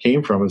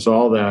came from, is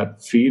all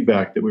that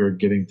feedback that we were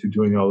getting through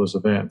doing all those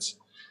events.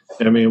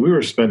 And I mean, we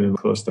were spending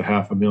close to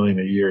 $500,000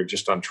 a year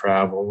just on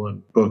travel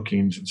and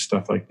bookings and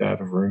stuff like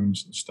that, of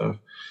rooms and stuff,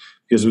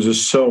 because it was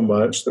just so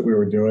much that we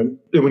were doing.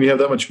 And when you have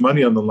that much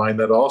money on the line,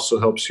 that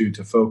also helps you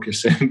to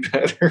focus in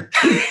better.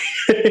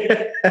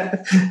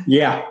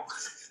 Yeah.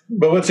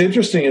 But what's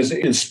interesting is,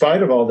 in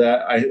spite of all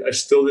that, I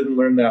still didn't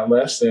learn that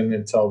lesson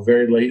until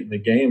very late in the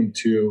game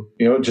to,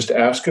 just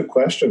ask a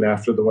question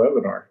after the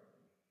webinar.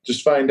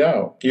 Just find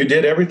out. You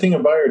did everything a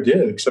buyer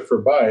did except for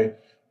buy.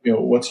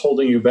 What's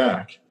holding you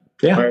back?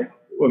 Yeah. Right?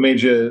 What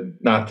made you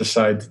not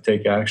decide to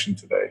take action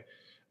today?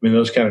 I mean,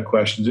 those kind of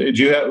questions.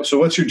 So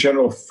what's your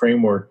general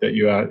framework that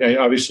you have?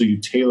 Obviously, you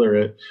tailor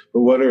it,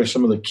 but what are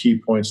some of the key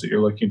points that you're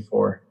looking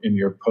for in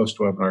your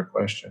post-webinar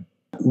question?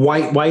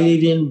 Why they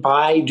didn't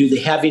buy? Do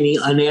they have any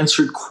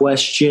unanswered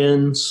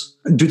questions?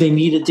 Do they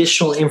need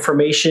additional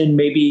information?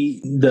 Maybe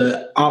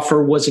the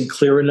offer wasn't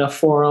clear enough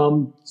for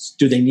them.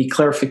 Do they need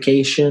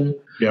clarification?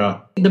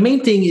 Yeah. The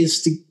main thing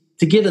is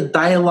to get a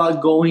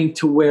dialogue going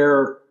to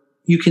where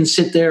you can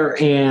sit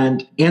there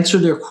and answer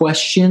their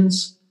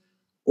questions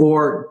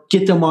or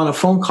get them on a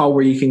phone call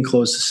where you can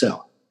close the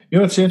sale.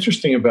 What's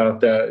interesting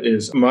about that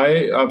is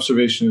my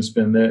observation has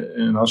been that,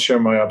 and I'll share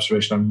my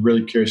observation. I'm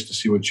really curious to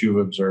see what you've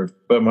observed.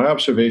 But my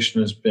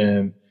observation has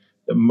been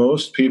that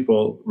most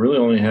people really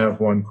only have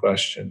one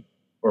question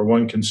or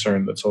one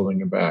concern that's holding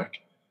them back.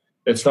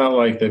 It's not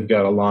like they've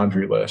got a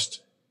laundry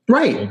list.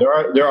 Right.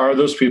 There are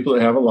those people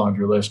that have a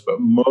laundry list,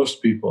 but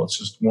most people, it's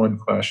just one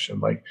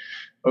question. Like,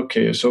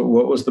 okay, so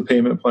what was the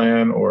payment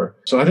plan? Or,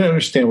 so I didn't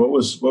understand what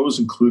was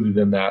included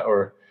in that.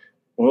 Or,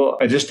 well,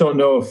 I just don't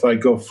know if I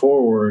go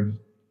forward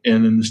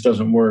and then this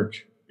doesn't work,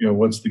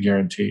 what's the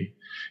guarantee?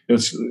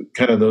 It's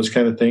kind of those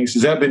kind of things.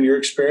 Has that been your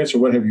experience, or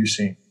what have you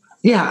seen?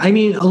 Yeah, I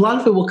mean, a lot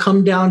of it will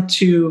come down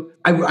to,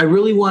 I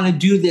really want to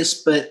do this,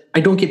 but I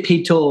don't get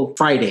paid till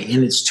Friday,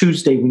 and it's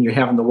Tuesday when you're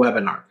having the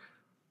webinar.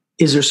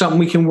 Is there something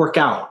we can work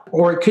out?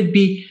 Or it could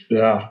be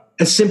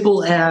as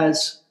simple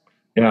as...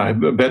 Yeah, I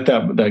bet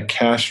that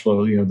cash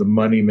flow, the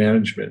money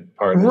management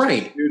part is a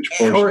huge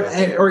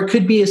portion. Or it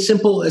could be as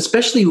simple,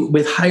 especially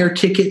with higher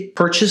ticket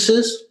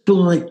purchases,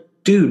 people are like,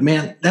 dude,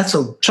 man, that's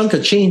a chunk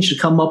of change to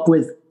come up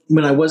with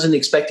when I wasn't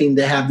expecting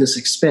to have this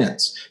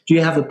expense. Do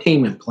you have a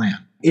payment plan?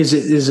 Is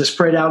it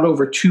spread out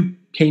over 2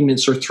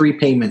 payments or 3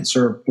 payments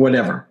or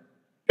whatever?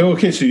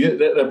 Okay, so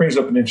that brings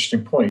up an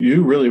interesting point.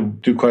 You really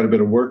do quite a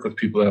bit of work with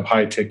people that have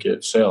high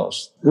ticket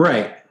sales.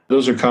 Right.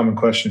 Those are common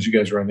questions you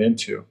guys run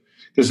into.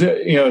 Because,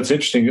 it's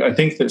interesting. I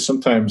think that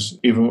sometimes,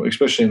 even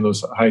especially in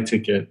those high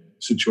ticket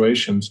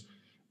situations,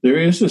 there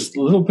is this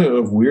little bit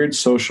of weird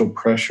social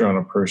pressure on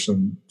a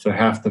person to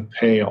have to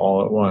pay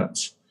all at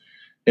once.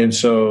 And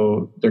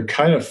so they're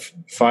kind of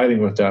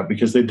fighting with that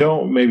because they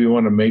don't maybe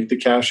want to make the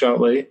cash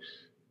outlay,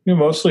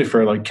 mostly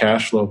for like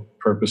cash flow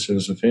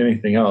purposes, if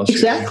anything else.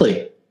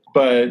 Exactly.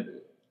 But,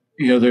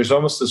 there's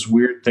almost this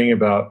weird thing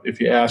about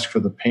if you ask for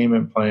the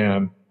payment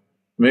plan,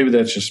 maybe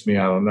that's just me,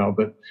 I don't know.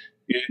 But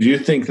do you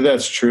think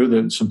that's true,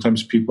 that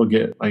sometimes people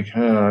get like, I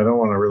don't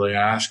want to really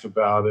ask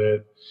about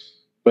it?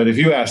 But if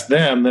you ask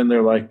them, then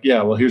they're like,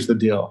 yeah, well, here's the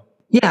deal.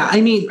 Yeah, I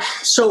mean,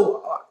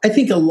 so I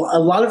think a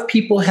lot of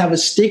people have a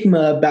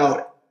stigma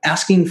about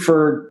asking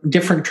for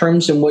different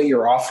terms than what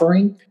you're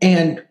offering.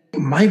 And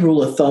my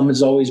rule of thumb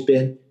has always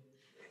been,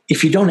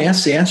 if you don't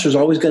ask, the answer is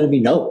always going to be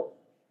no.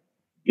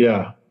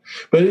 Yeah.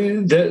 But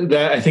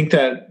I think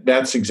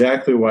that's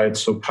exactly why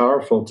it's so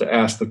powerful to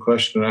ask the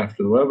question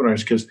after the webinars,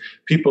 because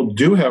people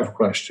do have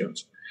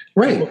questions.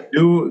 Right.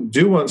 People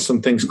do want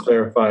some things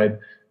clarified,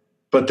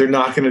 but they're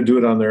not going to do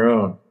it on their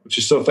own, which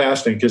is so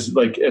fascinating because,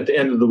 like, at the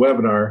end of the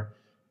webinar,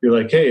 you're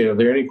like, hey, are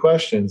there any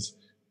questions?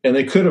 And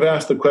they could have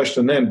asked the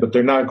question then, but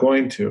they're not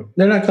going to.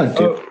 They're not going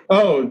to.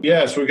 Oh,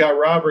 yes, we got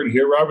Robert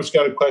here. Robert's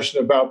got a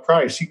question about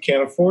price. He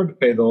can't afford to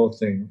pay the whole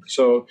thing.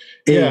 So,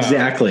 yeah.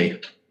 Exactly.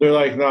 They're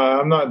like, no,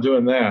 I'm not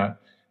doing that.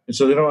 And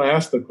so they don't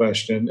ask the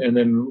question. And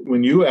then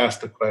when you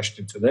ask the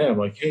question to them,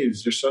 like, hey,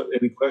 is there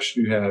any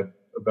question you had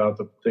about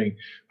the thing?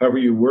 However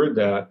you word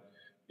that.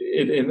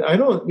 And I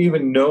don't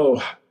even know.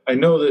 I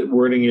know that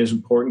wording is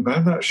important, but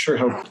I'm not sure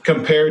how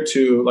compared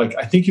to, like,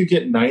 I think you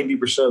get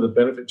 90% of the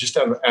benefit just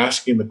out of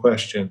asking the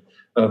question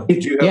of, do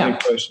you have any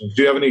questions?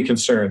 Do you have any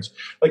concerns?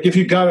 Like, if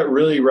you got it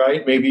really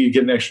right, maybe you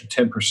get an extra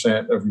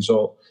 10% of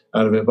result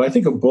out of it. But I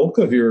think a bulk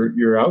of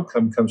your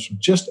outcome comes from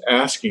just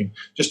asking,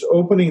 just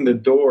opening the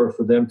door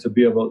for them to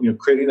be able,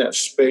 creating that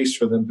space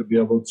for them to be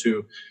able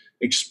to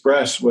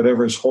express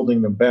whatever is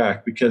holding them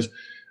back. Because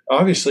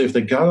obviously, if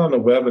they got on the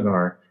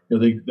webinar,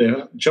 they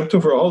jumped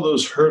over all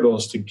those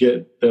hurdles to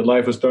get that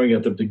life was throwing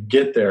at them to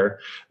get there.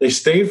 They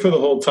stayed for the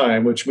whole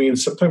time, which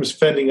means sometimes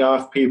fending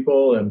off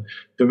people and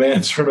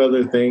demands from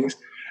other things.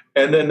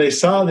 And then they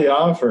saw the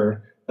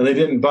offer and they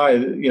didn't buy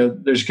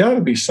it. There's got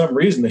to be some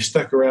reason they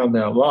stuck around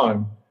that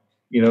long.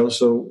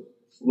 So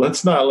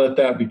let's not let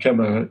that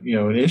become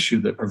an issue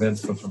that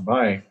prevents them from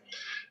buying.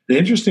 The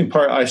interesting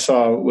part I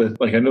saw with,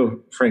 like, I know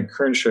Frank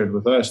Kern shared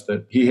with us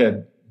that he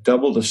had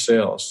double the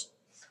sales.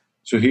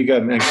 So he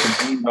got an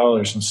extra $1 million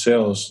in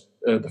sales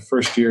the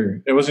first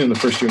year. It wasn't even the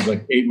first year, it was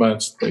like 8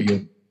 months that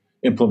he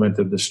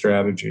implemented this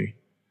strategy.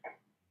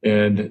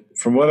 And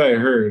from what I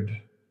heard,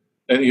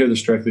 I didn't hear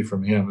this directly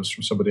from him, it was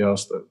from somebody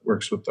else that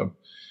works with them.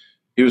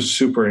 He was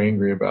super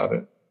angry about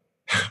it.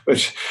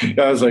 Which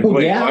I was like,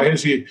 why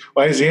is he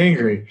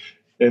angry?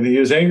 And he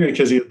was angry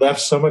because he left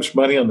so much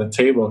money on the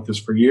table, because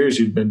for years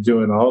he'd been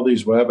doing all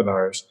these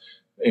webinars,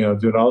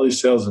 doing all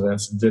these sales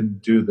events, and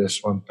didn't do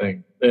this one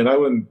thing. And I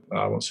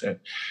won't say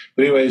it.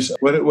 But anyways,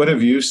 what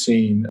have you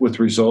seen with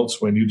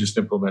results when you just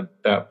implement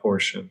that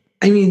portion?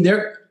 I mean,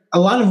 a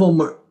lot of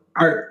them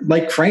are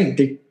like Frank.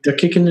 They're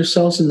kicking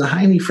themselves in the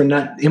hiney for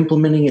not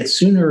implementing it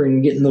sooner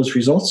and getting those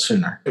results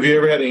sooner. Have you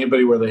ever had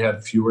anybody where they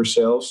had fewer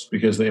sales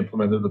because they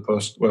implemented the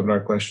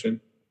post-webinar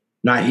question?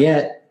 Not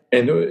yet.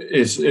 And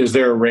is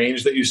there a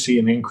range that you see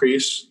an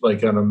increase,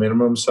 like on a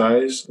minimum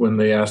size, when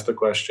they ask the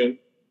question?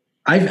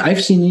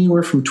 I've seen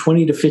anywhere from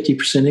 20 to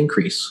 50%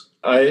 increase.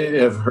 I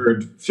have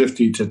heard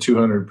 50 to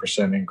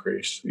 200%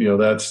 increase.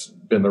 That's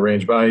been the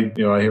range. But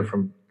I hear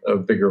from a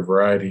bigger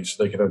variety,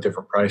 so they could have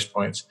different price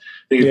points.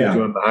 I think if you're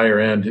doing the higher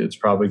end, it's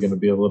probably going to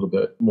be a little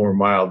bit more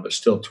mild, but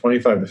still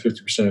 25 to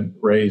 50%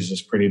 raise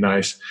is pretty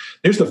nice.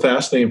 Here's the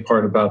fascinating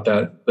part about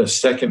that, the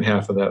second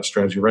half of that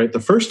strategy, right?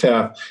 The first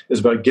half is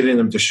about getting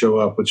them to show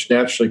up, which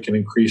naturally can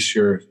increase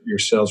your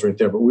sales right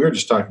there. But we were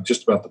just talking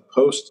just about the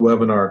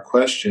post-webinar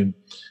question.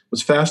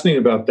 What's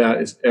fascinating about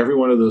that is every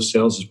one of those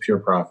sales is pure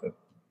profit.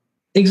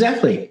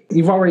 Exactly.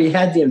 You've already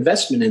had the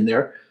investment in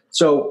there.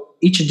 So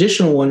each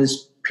additional one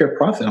is pure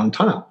profit on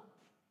top.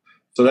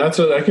 So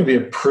that can be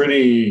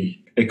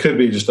it could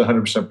be just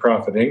 100%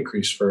 profit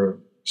increase for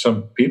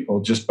some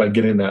people just by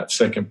getting that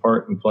second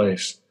part in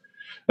place.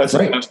 That's the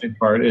Right. fascinating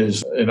part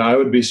is, and I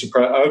would be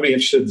surprised. I would be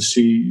interested to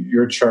see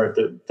your chart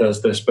that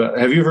does this. But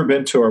have you ever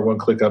been to our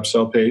one-click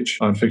upsell page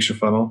on Fix Your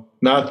Funnel?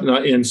 Not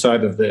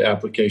inside of the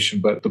application,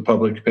 but the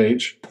public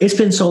page. It's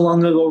been so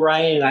long ago,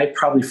 Ryan, I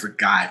probably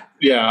forgot.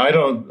 Yeah, I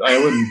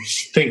wouldn't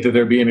think that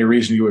there'd be any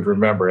reason you would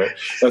remember it.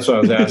 That's what I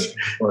was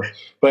asking for.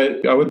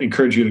 But I would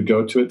encourage you to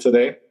go to it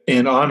today.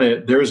 And on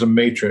it, there's a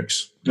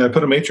matrix. And I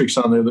put a matrix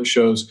on there that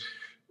shows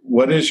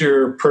what is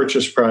your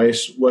purchase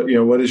price, what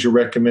is your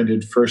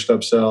recommended first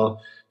upsell,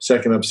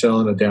 second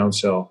upsell, and a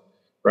downsell,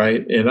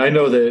 right? And I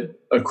know that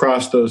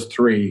across those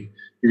three,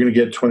 you're going to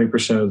get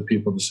 20% of the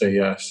people to say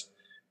yes.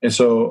 And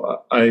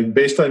so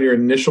based on your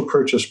initial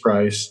purchase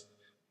price,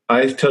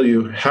 I tell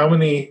you how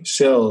many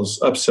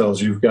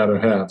upsells you've got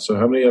to have. So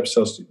how many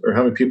upsells or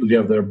how many people do you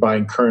have that are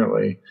buying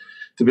currently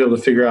to be able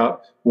to figure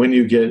out when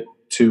you get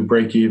to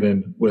break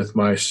even with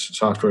my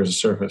software as a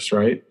service,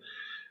 right?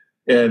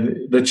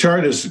 And the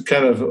chart is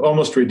kind of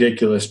almost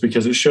ridiculous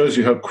because it shows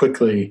you how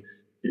quickly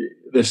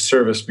this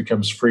service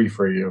becomes free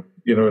for you.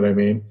 You know what I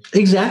mean?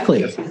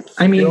 Exactly.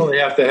 I mean, you only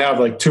have to have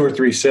like 2 or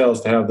 3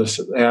 sales to have this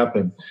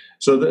happen.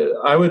 So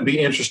I would be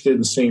interested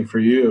in seeing for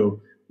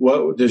you,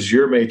 what does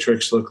your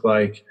matrix look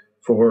like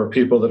for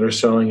people that are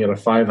selling at a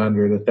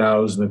 500,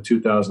 1,000, a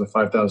 2,000, a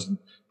 5,000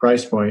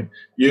 price point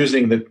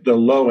using the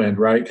low end,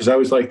 right? Because I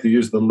always like to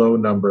use the low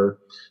number.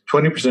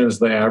 20% is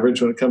the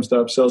average when it comes to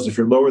upsells. If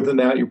you're lower than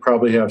that, you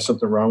probably have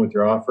something wrong with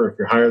your offer. If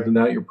you're higher than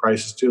that, your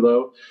price is too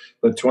low.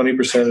 But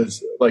 20%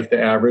 is like the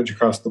average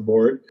across the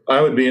board.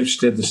 I would be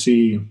interested to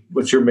see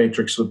what your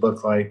matrix would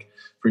look like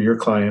for your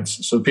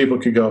clients so people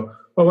could go,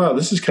 oh, wow,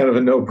 this is kind of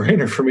a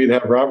no-brainer for me to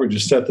have Robert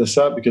just set this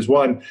up because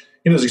one,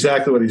 he knows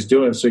exactly what he's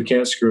doing, so he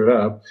can't screw it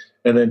up.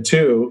 And then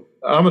two,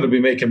 I'm going to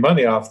be making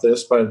money off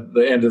this by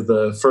the end of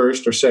the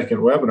first or second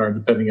webinar,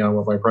 depending on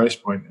what my price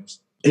point is.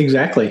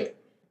 Exactly.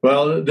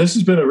 Well, this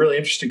has been a really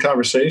interesting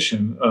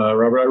conversation,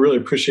 Robert. I really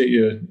appreciate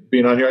you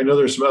being on here. I know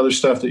there's some other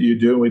stuff that you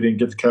do and we didn't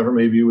get to cover.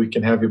 Maybe we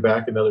can have you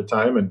back another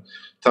time and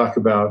talk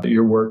about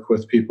your work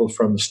with people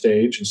from the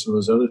stage and some of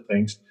those other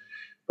things.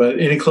 But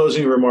any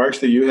closing remarks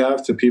that you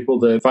have to people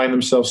that find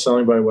themselves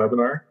selling by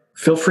webinar?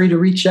 Feel free to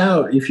reach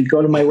out. If you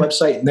go to my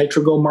website,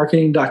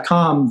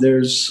 nitrogomarketing.com,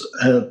 there's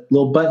a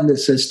little button that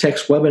says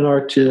text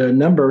webinar to a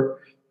number.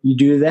 You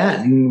do that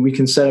and we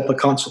can set up a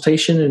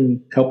consultation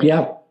and help you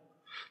out.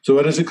 So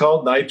what is it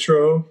called?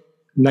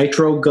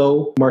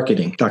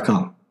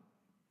 nitrogomarketing.com.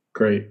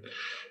 Great.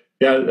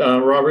 Yeah,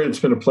 Robert, it's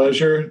been a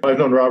pleasure. I've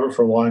known Robert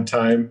for a long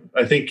time.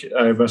 I think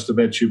I must have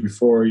met you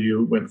before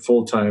you went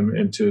full-time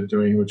into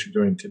doing what you're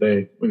doing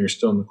today when you're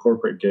still in the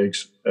corporate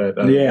gigs at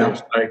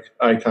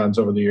Icons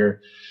over the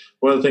year.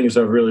 One of the things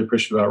I've really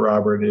appreciated about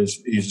Robert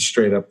is he's a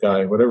straight-up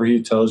guy. Whatever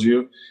he tells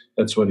you,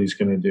 that's what he's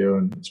going to do.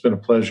 And it's been a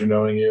pleasure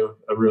knowing you.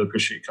 I really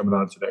appreciate you coming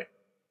on today.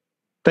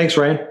 Thanks,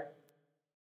 Ryan.